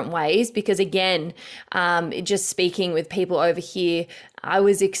and different ways, because again, just speaking with people over here, I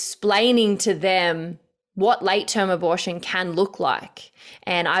was explaining to them what late-term abortion can look like.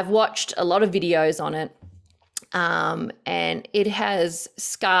 And I've watched a lot of videos on it, and it has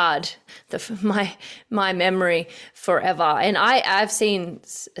scarred my memory forever. And I've seen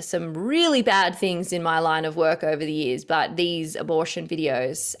some really bad things in my line of work over the years, but these abortion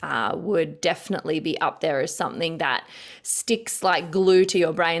videos would definitely be up there as something that sticks like glue to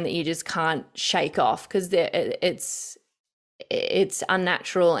your brain that you just can't shake off, because it's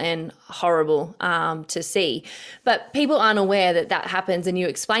unnatural and horrible to see. But people aren't aware that happens, and you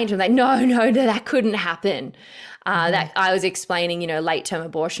explain to them, like, no, that couldn't happen. That I was explaining, late-term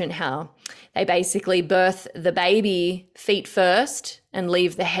abortion, how they basically birth the baby feet first and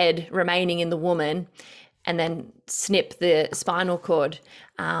leave the head remaining in the woman, and then snip the spinal cord,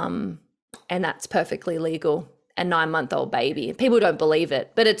 and that's perfectly legal. A 9-month-old baby. People don't believe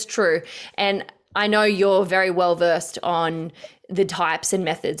it, but it's true. And I know you're very well versed on the types and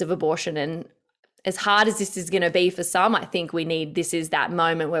methods of abortion, and as hard as this is going to be for some, I think this is that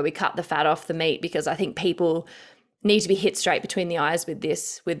moment where we cut the fat off the meat, because I think people need to be hit straight between the eyes with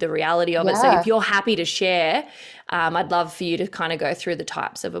this, with the reality of it. So Yeah. if you're happy to share, I'd love for you to kind of go through the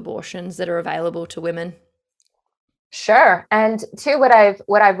types of abortions that are available to women. Sure. And two, what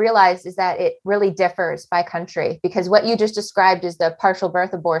I've realized is that it really differs by country, because what you just described is the partial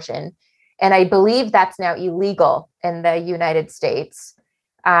birth abortion. And I believe that's now illegal in the United States.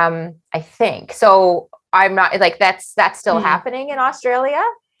 I think. So I'm not like that's still happening in Australia.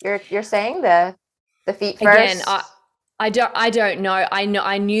 You're saying the feet Again, first? I don't know.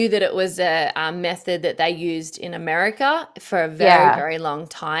 I knew that it was a method that they used in America for a very, Yeah. very long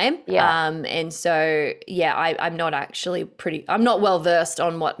time. Yeah. And so yeah, I'm not well versed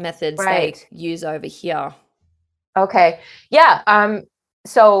on what methods they Right. use over here. Okay. Yeah.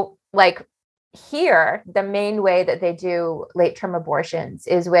 So like here, the main way that they do late term abortions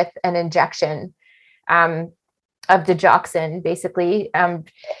is with an injection um, of digoxin. Basically,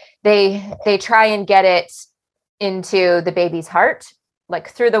 they try and get it into the baby's heart, like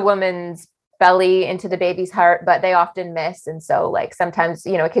through the woman's belly into the baby's heart, but they often miss. And so, like sometimes,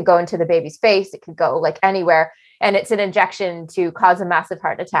 it could go into the baby's face, it could go like anywhere, and it's an injection to cause a massive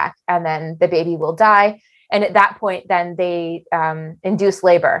heart attack, and then the baby will die. And at that point, then they induce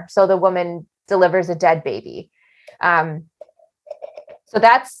labor, so the woman delivers a dead baby. Um, so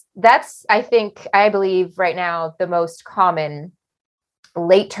that's I believe right now the most common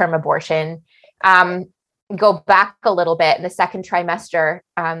late term abortion. Go back a little bit in the second trimester,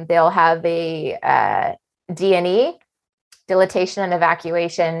 they'll have a D&E, dilatation and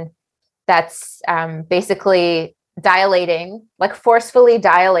evacuation. That's basically dilating, like forcefully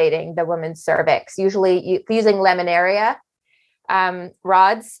dilating the woman's cervix, usually using laminaria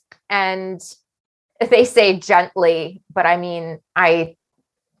rods. And they say gently, but I mean, I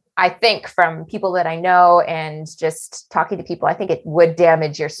think from people that I know and just talking to people, I think it would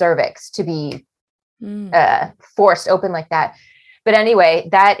damage your cervix to be forced open like that. But anyway,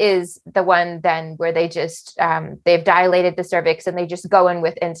 that is the one then where they just they've dilated the cervix and they just go in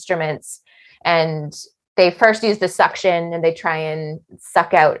with instruments, and they first use the suction and they try and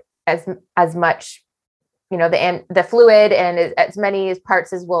suck out as much, the fluid and as many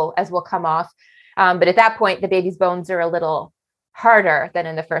parts as will come off. But at that point, the baby's bones are a little harder than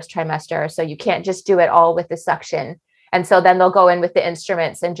in the first trimester, so you can't just do it all with the suction. And so then they'll go in with the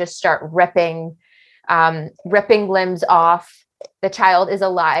instruments and just start ripping limbs off. The child is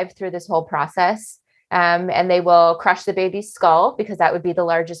alive through this whole process, and they will crush the baby's skull, because that would be the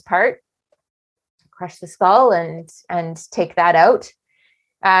largest part. Crush the skull and take that out.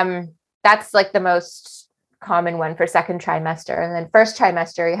 That's like the most common one for second trimester. And then first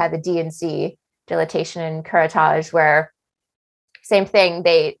trimester, you have the D&C, dilatation and curettage, where same thing,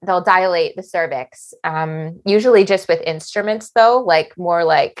 they'll dilate the cervix, usually just with instruments, though, like more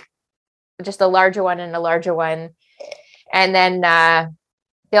like just a larger one and a larger one. And then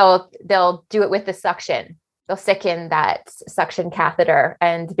they'll do it with the suction. They'll stick in that suction catheter,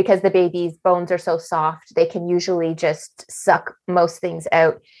 and because the baby's bones are so soft, they can usually just suck most things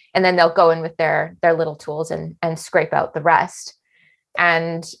out, and then they'll go in with their little tools and scrape out the rest.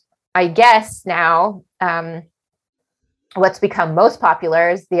 And I guess now what's become most popular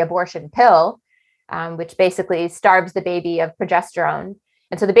is the abortion pill, which basically starves the baby of progesterone.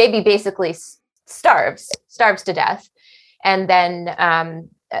 And so the baby basically starves to death. And then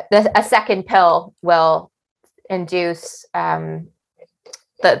a second pill will induce the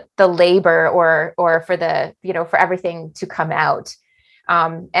labor or for the, for everything to come out.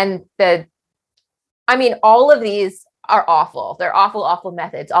 And all of these are awful. They're awful, awful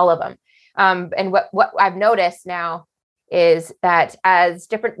methods, all of them. And what I've noticed now is that as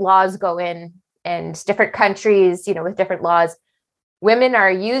different laws go in and different countries, with different laws, women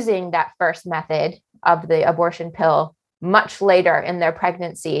are using that first method of the abortion pill much later in their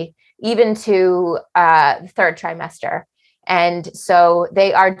pregnancy, even to the third trimester. And so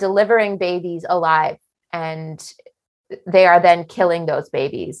they are delivering babies alive, and they are then killing those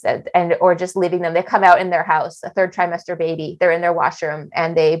babies or just leaving them. They come out in their house, a third trimester baby, they're in their washroom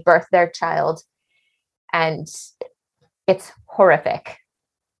and they birth their child. And it's horrific.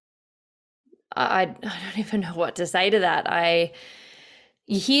 I don't even know what to say to that.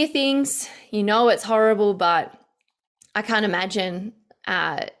 You hear things, it's horrible, but I can't imagine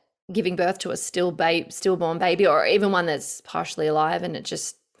giving birth to a stillborn baby, or even one that's partially alive, and it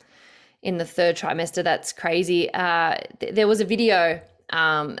just in the third trimester. That's crazy. There was a video,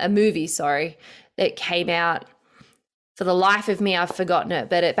 a movie, sorry, that came out. For the life of me, I've forgotten it,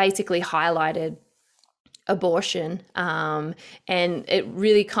 but it basically highlighted abortion, and it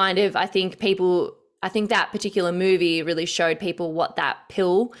really kind of, I think that particular movie really showed people what that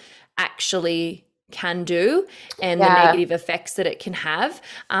pill actually can do and the negative effects that it can have.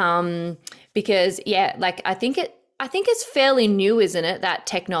 Because like I think it's fairly new, isn't it? That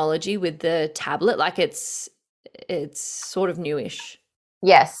technology with the tablet, like it's sort of newish.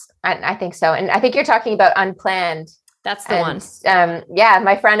 Yes, I think so. And I think you're talking about Unplanned. That's the one.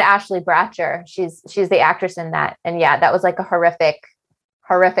 My friend Ashley Bratcher, she's the actress in that. And yeah, that was like a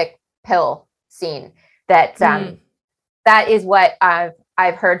horrific pill scene that that is what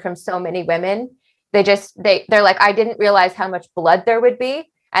I've heard from so many women. They're like, I didn't realize how much blood there would be.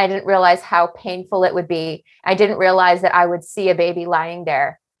 I didn't realize how painful it would be. I didn't realize that I would see a baby lying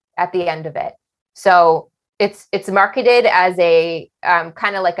there at the end of it. So it's marketed as a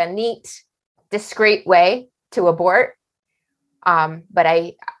kind of like a neat, discreet way to abort. But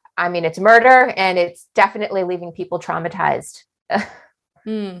I mean, it's murder, and it's definitely leaving people traumatized.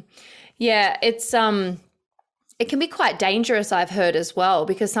 Yeah, it can be quite dangerous, I've heard as well,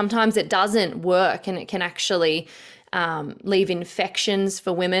 because sometimes it doesn't work and it can actually leave infections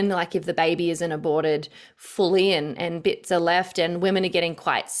for women, like if the baby isn't aborted fully and bits are left, and women are getting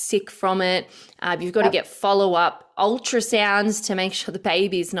quite sick from it. You've got to get follow-up ultrasounds to make sure the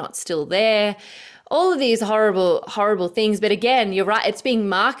baby's not still there. All of these horrible things. But again, you're right, it's being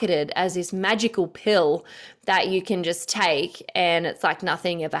marketed as this magical pill that you can just take and it's like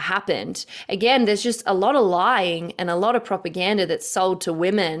nothing ever happened. Again, there's just a lot of lying and a lot of propaganda that's sold to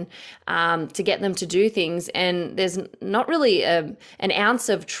women to get them to do things. And there's not really an ounce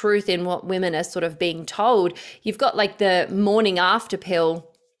of truth in what women are sort of being told. You've got like the morning after pill,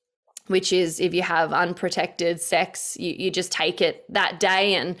 which is if you have unprotected sex, you just take it that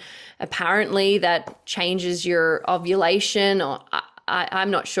day, and apparently that changes your ovulation, or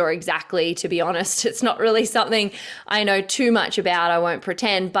I'm not sure exactly, to be honest. It's not really something I know too much about, I won't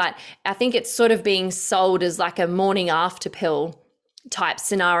pretend, but I think it's sort of being sold as like a morning after pill type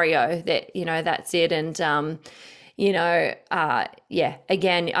scenario that, that's it. And,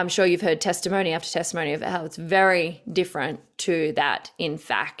 again, I'm sure you've heard testimony after testimony of how it's very different to that, in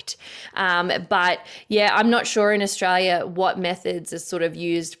fact. But yeah, I'm not sure in Australia what methods are sort of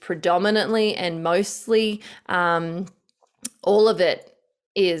used predominantly and mostly. All of it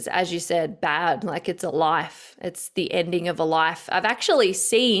is, as you said, bad. Like it's a life. It's the ending of a life. I've actually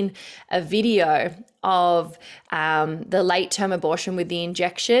seen a video of the late term abortion with the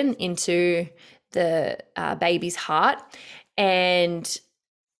injection into the baby's heart, and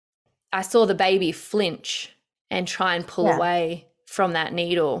I saw the baby flinch and try and pull away from that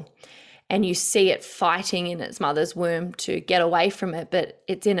needle, and you see it fighting in its mother's womb to get away from it, but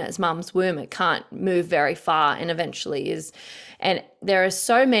it's in its mum's womb. It can't move very far and eventually is. And there are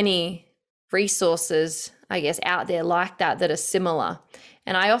so many resources, I guess, out there like that are similar.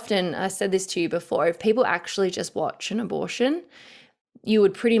 And I said this to you before, if people actually just watch an abortion, you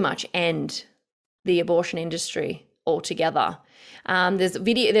would pretty much end the abortion industry altogether. There's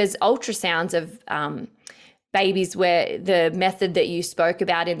ultrasounds of babies where the method that you spoke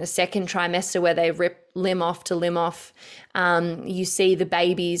about in the second trimester, where they rip limb off to limb off, you see the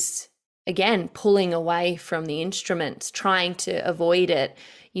babies, again, pulling away from the instruments, trying to avoid it.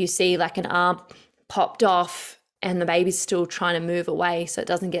 You see like an arm popped off and the baby's still trying to move away so it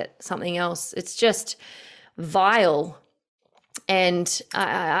doesn't get something else. It's just vile. And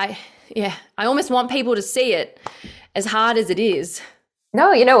I almost want people to see it, as hard as it is.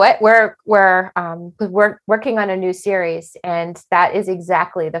 No, you know what? We're working on a new series, and that is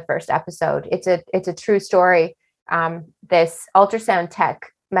exactly the first episode. It's a true story. This ultrasound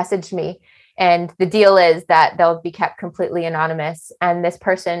tech messaged me, and the deal is that they'll be kept completely anonymous. And this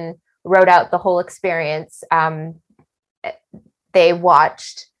person wrote out the whole experience. They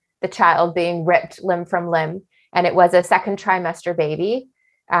watched the child being ripped limb from limb, and it was a second trimester baby.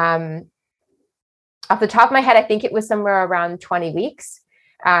 Off the top of my head, I think it was somewhere around 20 weeks.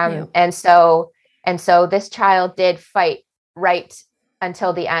 And so this child did fight right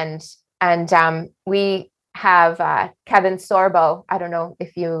until the end. And we have Kevin Sorbo. I don't know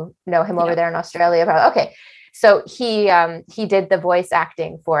if you know him over there in Australia. But okay. So he did the voice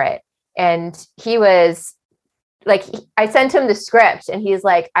acting for it. And he was like, I sent him the script and he's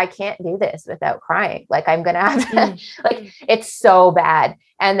like, I can't do this without crying. Like, I'm going to have to, like, it's so bad.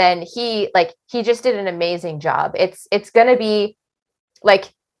 And then he just did an amazing job. It's going to be like,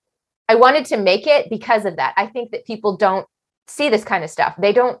 I wanted to make it because of that. I think that people don't see this kind of stuff.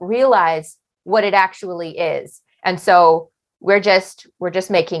 They don't realize what it actually is. And so we're just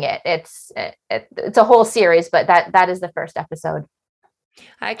making it. It's a whole series, but that is the first episode.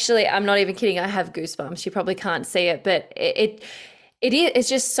 Actually, I'm not even kidding. I have goosebumps. You probably can't see it, but it's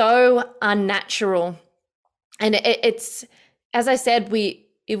just so unnatural. And it's, as I said,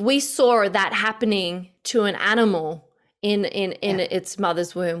 if we saw that happening to an animal in its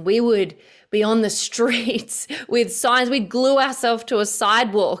mother's womb, we would be on the streets with signs. We'd glue ourselves to a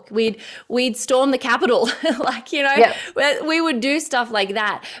sidewalk. We'd storm the Capitol. Like, you know, we would do stuff like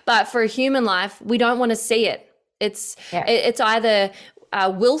that. But for a human life, we don't want to see it. It's either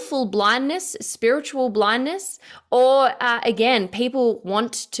willful blindness, spiritual blindness, or again, people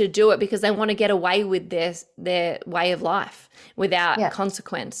want to do it because they want to get away with their way of life without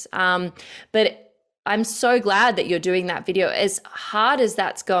consequence. But I'm so glad that you're doing that video. As hard as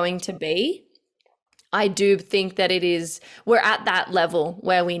that's going to be, I do think that we're at that level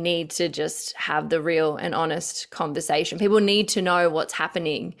where we need to just have the real and honest conversation. People need to know what's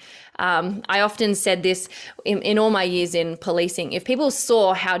happening. I often said this in all my years in policing. If people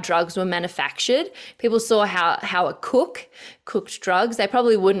saw how drugs were manufactured, people saw how a cook cooked drugs, they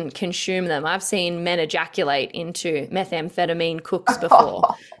probably wouldn't consume them. I've seen men ejaculate into methamphetamine cooks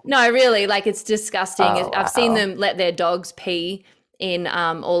before. No, really, like, it's disgusting. I've seen them let their dogs pee in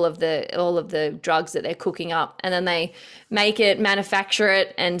all of the drugs that they're cooking up, and then they make it, manufacture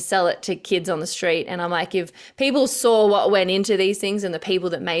it, and sell it to kids on the street. And I'm like, if people saw what went into these things and the people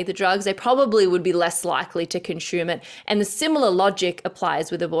that made the drugs, they probably would be less likely to consume it. And the similar logic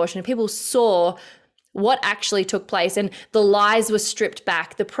applies with abortion. If people saw what actually took place and the lies were stripped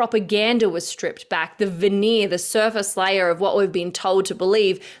back, the propaganda was stripped back, the veneer, the surface layer of what we've been told to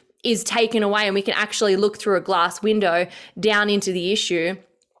believe is taken away, and we can actually look through a glass window down into the issue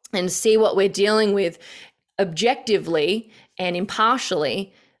and see what we're dealing with objectively and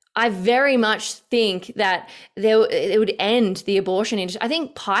impartially, I very much think that it would end the abortion industry. I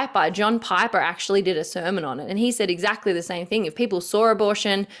think John Piper actually did a sermon on it, and he said exactly the same thing. If people saw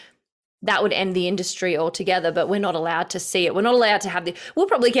abortion, that would end the industry altogether, but we're not allowed to see it. We're not allowed to have we'll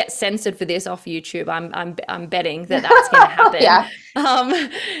probably get censored for this off YouTube. I'm betting that that's going to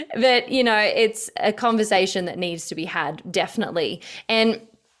happen. But, you know, it's a conversation that needs to be had, definitely. And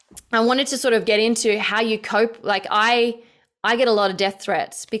I wanted to sort of get into how you cope. Like, I get a lot of death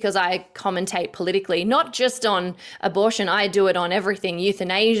threats because I commentate politically, not just on abortion. I do it on everything: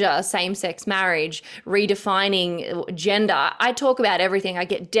 euthanasia, same-sex marriage, redefining gender. I talk about everything. I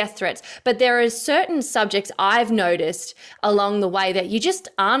get death threats. But there are certain subjects I've noticed along the way that you just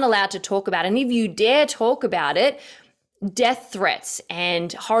aren't allowed to talk about. And if you dare talk about it, death threats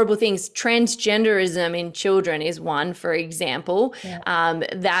and horrible things. Transgenderism in children is one, for example,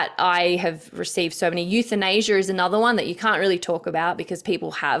 that I have received so many. Euthanasia is another one that you can't really talk about because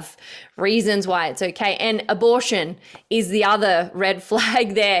people have reasons why it's okay. And abortion is the other red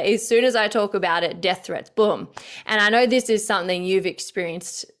flag there. As soon as I talk about it, death threats, boom. And I know this is something you've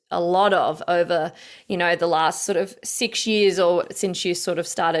experienced a lot of over, you know, the last sort of 6 years or since you sort of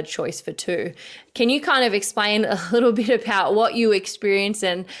started Choice for Two. Can you kind of explain a little bit about what you experience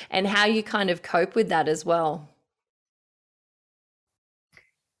and how you kind of cope with that as well?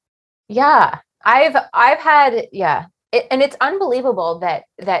 Yeah, I've had, and it's unbelievable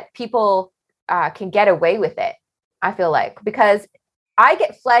that people can get away with it. I feel like, because I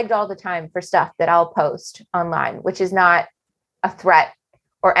get flagged all the time for stuff that I'll post online, which is not a threat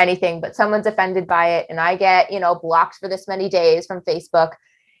or anything, but someone's offended by it, and I get, blocked for this many days from Facebook.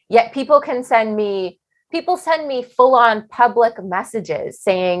 Yet people send me full on public messages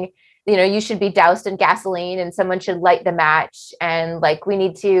saying, you should be doused in gasoline and someone should light the match. And like, we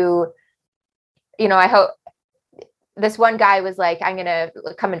need to, I hope this one guy was like, I'm going to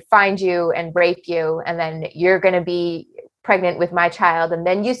come and find you and rape you. And then you're going to be pregnant with my child. And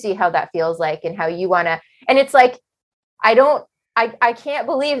then you see how that feels like and how you want to, and it's like, I can't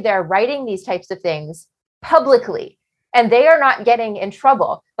believe they're writing these types of things publicly and they are not getting in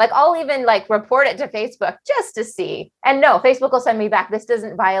trouble. Like, I'll even like report it to Facebook just to see. And no, Facebook will send me back, this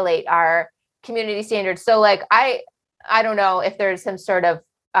doesn't violate our community standards. So like, I don't know if there's some sort of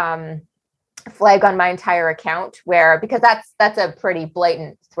flag on my entire account because that's a pretty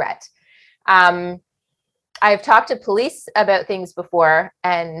blatant threat. I've talked to police about things before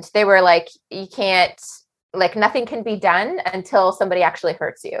and they were like, you can't, like, nothing can be done until somebody actually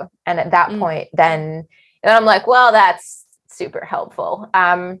hurts you. And at that point, then I'm like, well, that's super helpful.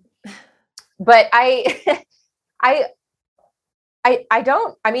 But I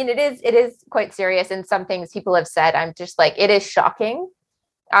mean, it is quite serious. And some things people have said, I'm just like, it is shocking.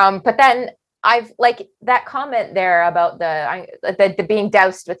 But then I've like that comment there about the being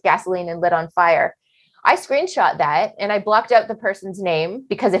doused with gasoline and lit on fire. I screenshot that and I blocked out the person's name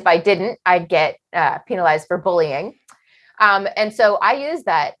because if I didn't, I'd get penalized for bullying. And so I used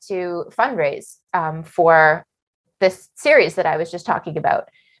that to fundraise for this series that I was just talking about.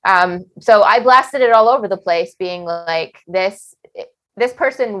 So I blasted it all over the place being like, this, this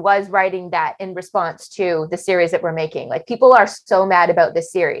person was writing that in response to the series that we're making. Like, people are so mad about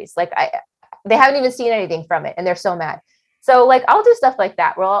this series. Like, they haven't even seen anything from it and they're so mad. So like, I'll do stuff like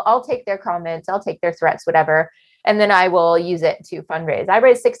that where I'll take their comments, I'll take their threats, whatever, and then I will use it to fundraise. I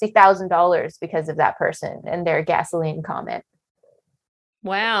raised $60,000 because of that person and their gasoline comment.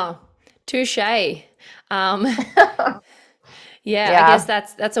 Wow. Touche. Yeah, Yeah. I guess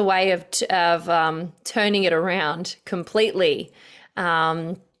that's a way of turning it around completely.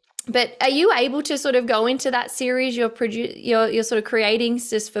 But are you able to sort of go into that series you're sort of creating,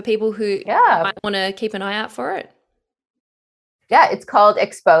 just for people who might want to keep an eye out for it? Yeah, it's called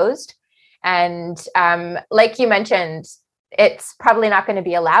Exposed. And like you mentioned, it's probably not going to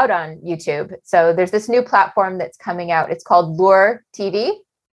be allowed on YouTube. So there's this new platform that's coming out. It's called Loor TV,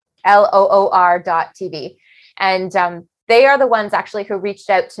 LOOR.TV. And they are the ones actually who reached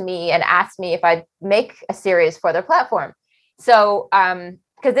out to me and asked me if I'd make a series for their platform. So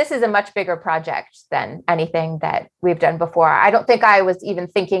because this is a much bigger project than anything that we've done before. I don't think I was even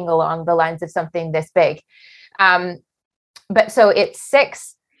thinking along the lines of something this big. But so it's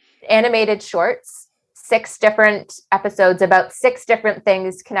 6 animated shorts, 6 different episodes about 6 different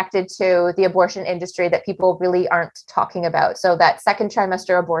things connected to the abortion industry that people really aren't talking about. So that second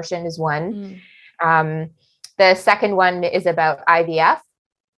trimester abortion is one. The second one is about IVF,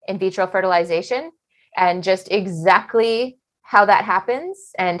 in vitro fertilization, and just exactly how that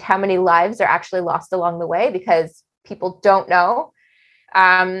happens and how many lives are actually lost along the way because people don't know.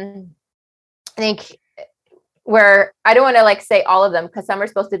 I think I don't want to like say all of them because some are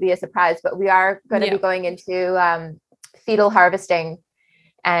supposed to be a surprise, but we are going to be going into fetal harvesting,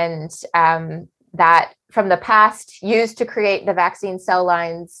 and that from the past used to create the vaccine cell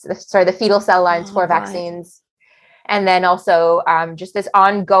lines, the fetal cell lines for vaccines. And then also just this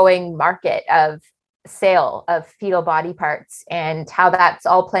ongoing market of sale of fetal body parts and how that's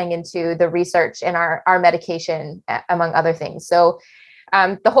all playing into the research and our medication, among other things. So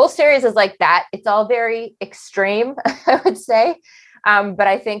the whole series is like that. It's all very extreme, I would say. But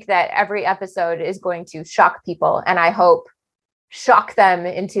I think that every episode is going to shock people, and I hope shock them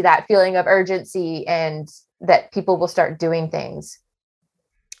into that feeling of urgency and that people will start doing things.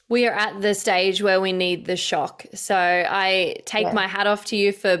 We are at the stage where we need the shock. So I take my hat off to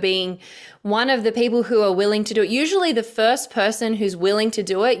you for being one of the people who are willing to do it. Usually the first person who's willing to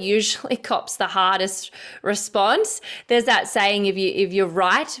do it usually cops the hardest response. There's that saying, if you're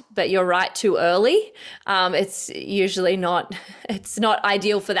right, but you're right too early, it's usually not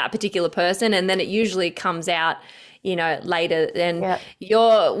ideal for that particular person. And then it usually comes out, later. And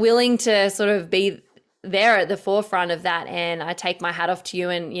you're willing to sort of be there at the forefront of that, and I take my hat off to you.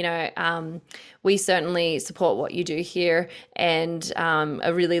 And we certainly support what you do here, and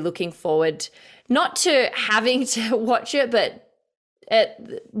are really looking forward not to having to watch it, but at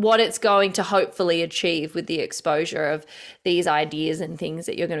what it's going to hopefully achieve with the exposure of these ideas and things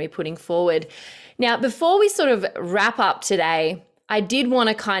that you're going to be putting forward. Now, before we sort of wrap up today, I did want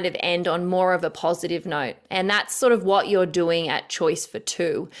to kind of end on more of a positive note, and that's sort of what you're doing at Choice for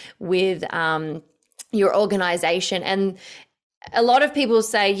Two with your organization. And a lot of people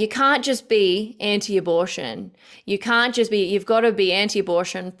say you can't just be anti-abortion. You've got to be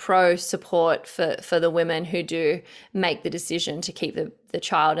anti-abortion, pro-support for the women who do make the decision to keep the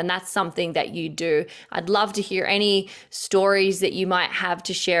child. And that's something that you do. I'd love to hear any stories that you might have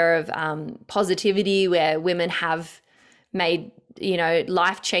to share of positivity where women have made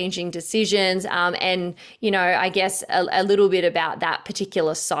life-changing decisions, and I guess a little bit about that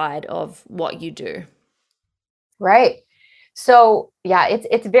particular side of what you do. Right. So yeah,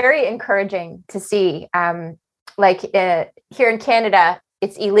 it's very encouraging to see, here in Canada,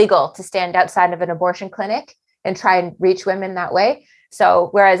 it's illegal to stand outside of an abortion clinic and try and reach women that way. So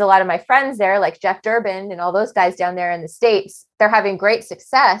whereas a lot of my friends there, like Jeff Durbin and all those guys down there in the States, they're having great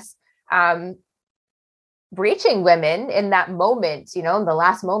success reaching women in that moment, in the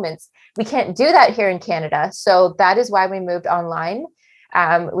last moments. We can't do that here in Canada. So that is why we moved online,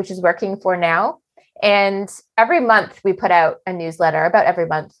 which is working for now. And every month we put out a newsletter, about every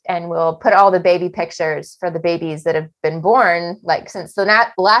month, and we'll put all the baby pictures for the babies that have been born, like since the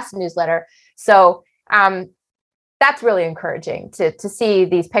last newsletter. So that's really encouraging to see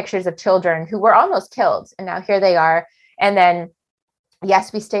these pictures of children who were almost killed, and now here they are. And then,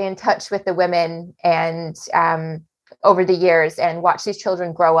 yes, we stay in touch with the women and over the years, and watch these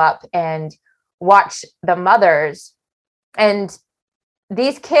children grow up and watch the mothers. And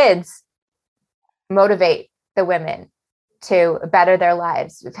these kids motivate the women to better their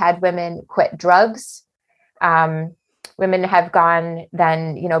lives. We've had women quit drugs. women have gone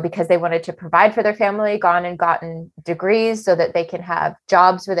then, because they wanted to provide for their family, gone and gotten degrees so that they can have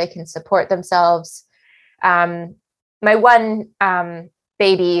jobs where they can support themselves. My one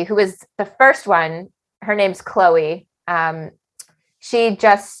baby, who was the first one, her name's Chloe. She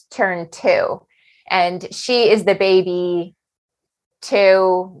just turned 2, and she is the baby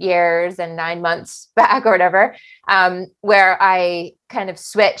 2 years and 9 months back or whatever, where I kind of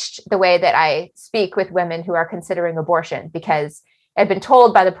switched the way that I speak with women who are considering abortion, because I've been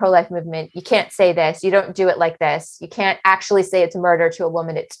told by the pro-life movement, you can't say this, you don't do it like this, you can't actually say it's murder to a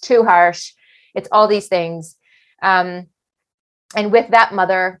woman, it's too harsh, it's all these things. And with that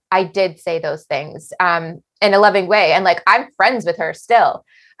mother, I did say those things in a loving way. And like, I'm friends with her still.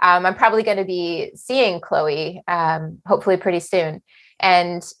 I'm probably going to be seeing Chloe, hopefully pretty soon.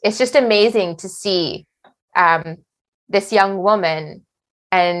 And it's just amazing to see this young woman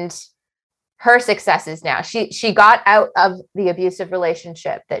and her successes now. She got out of the abusive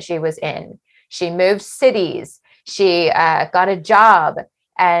relationship that she was in. She moved cities. She got a job,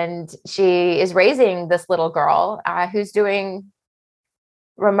 and she is raising this little girl who's doing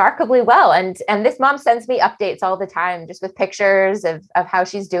remarkably well. And this mom sends me updates all the time, just with pictures of how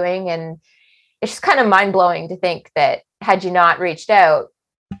she's doing. And it's just kind of mind blowing to think that had you not reached out,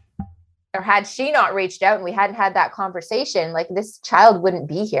 or had she not reached out and we hadn't had that conversation, like, this child wouldn't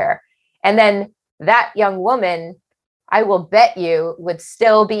be here. And then that young woman, I will bet you, would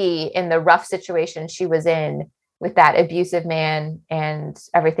still be in the rough situation she was in with that abusive man and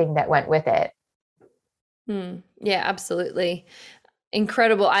everything that went with it. Yeah, absolutely.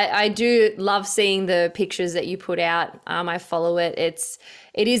 Incredible. I do love seeing the pictures that you put out. I follow it.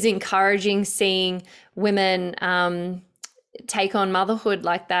 It is encouraging seeing women take on motherhood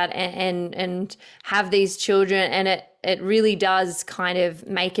like that and have these children, and it really does kind of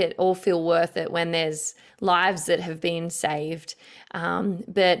make it all feel worth it when there's lives that have been saved.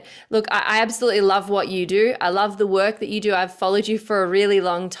 But look, I absolutely love what you do. I love the work that you do. I've followed you for a really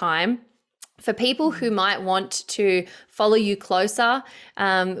long time. For people who might want to follow you closer,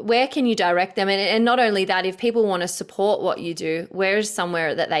 where can you direct them? And not only that, if people want to support what you do, where is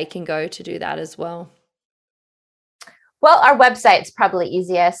somewhere that they can go to do that as well? Well, our website's probably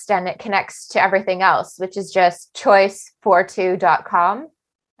easiest, and it connects to everything else, which is just choice42.com.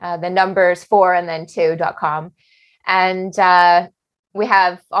 The numbers 4 and then 2.com. And we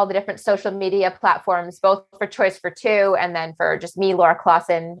have all the different social media platforms, both for Choice for Two and then for just me, Laura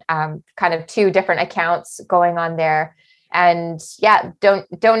Klassen, kind of 2 different accounts going on there. And yeah,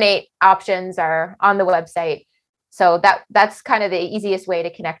 donate options are on the website. So that's kind of the easiest way to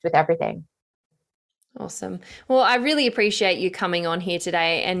connect with everything. Awesome. Well, I really appreciate you coming on here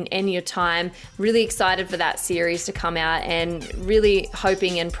today and your time. Really excited for that series to come out, and really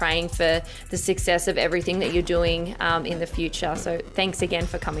hoping and praying for the success of everything that you're doing in the future. So thanks again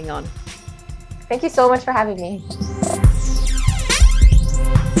for coming on. Thank you so much for having me.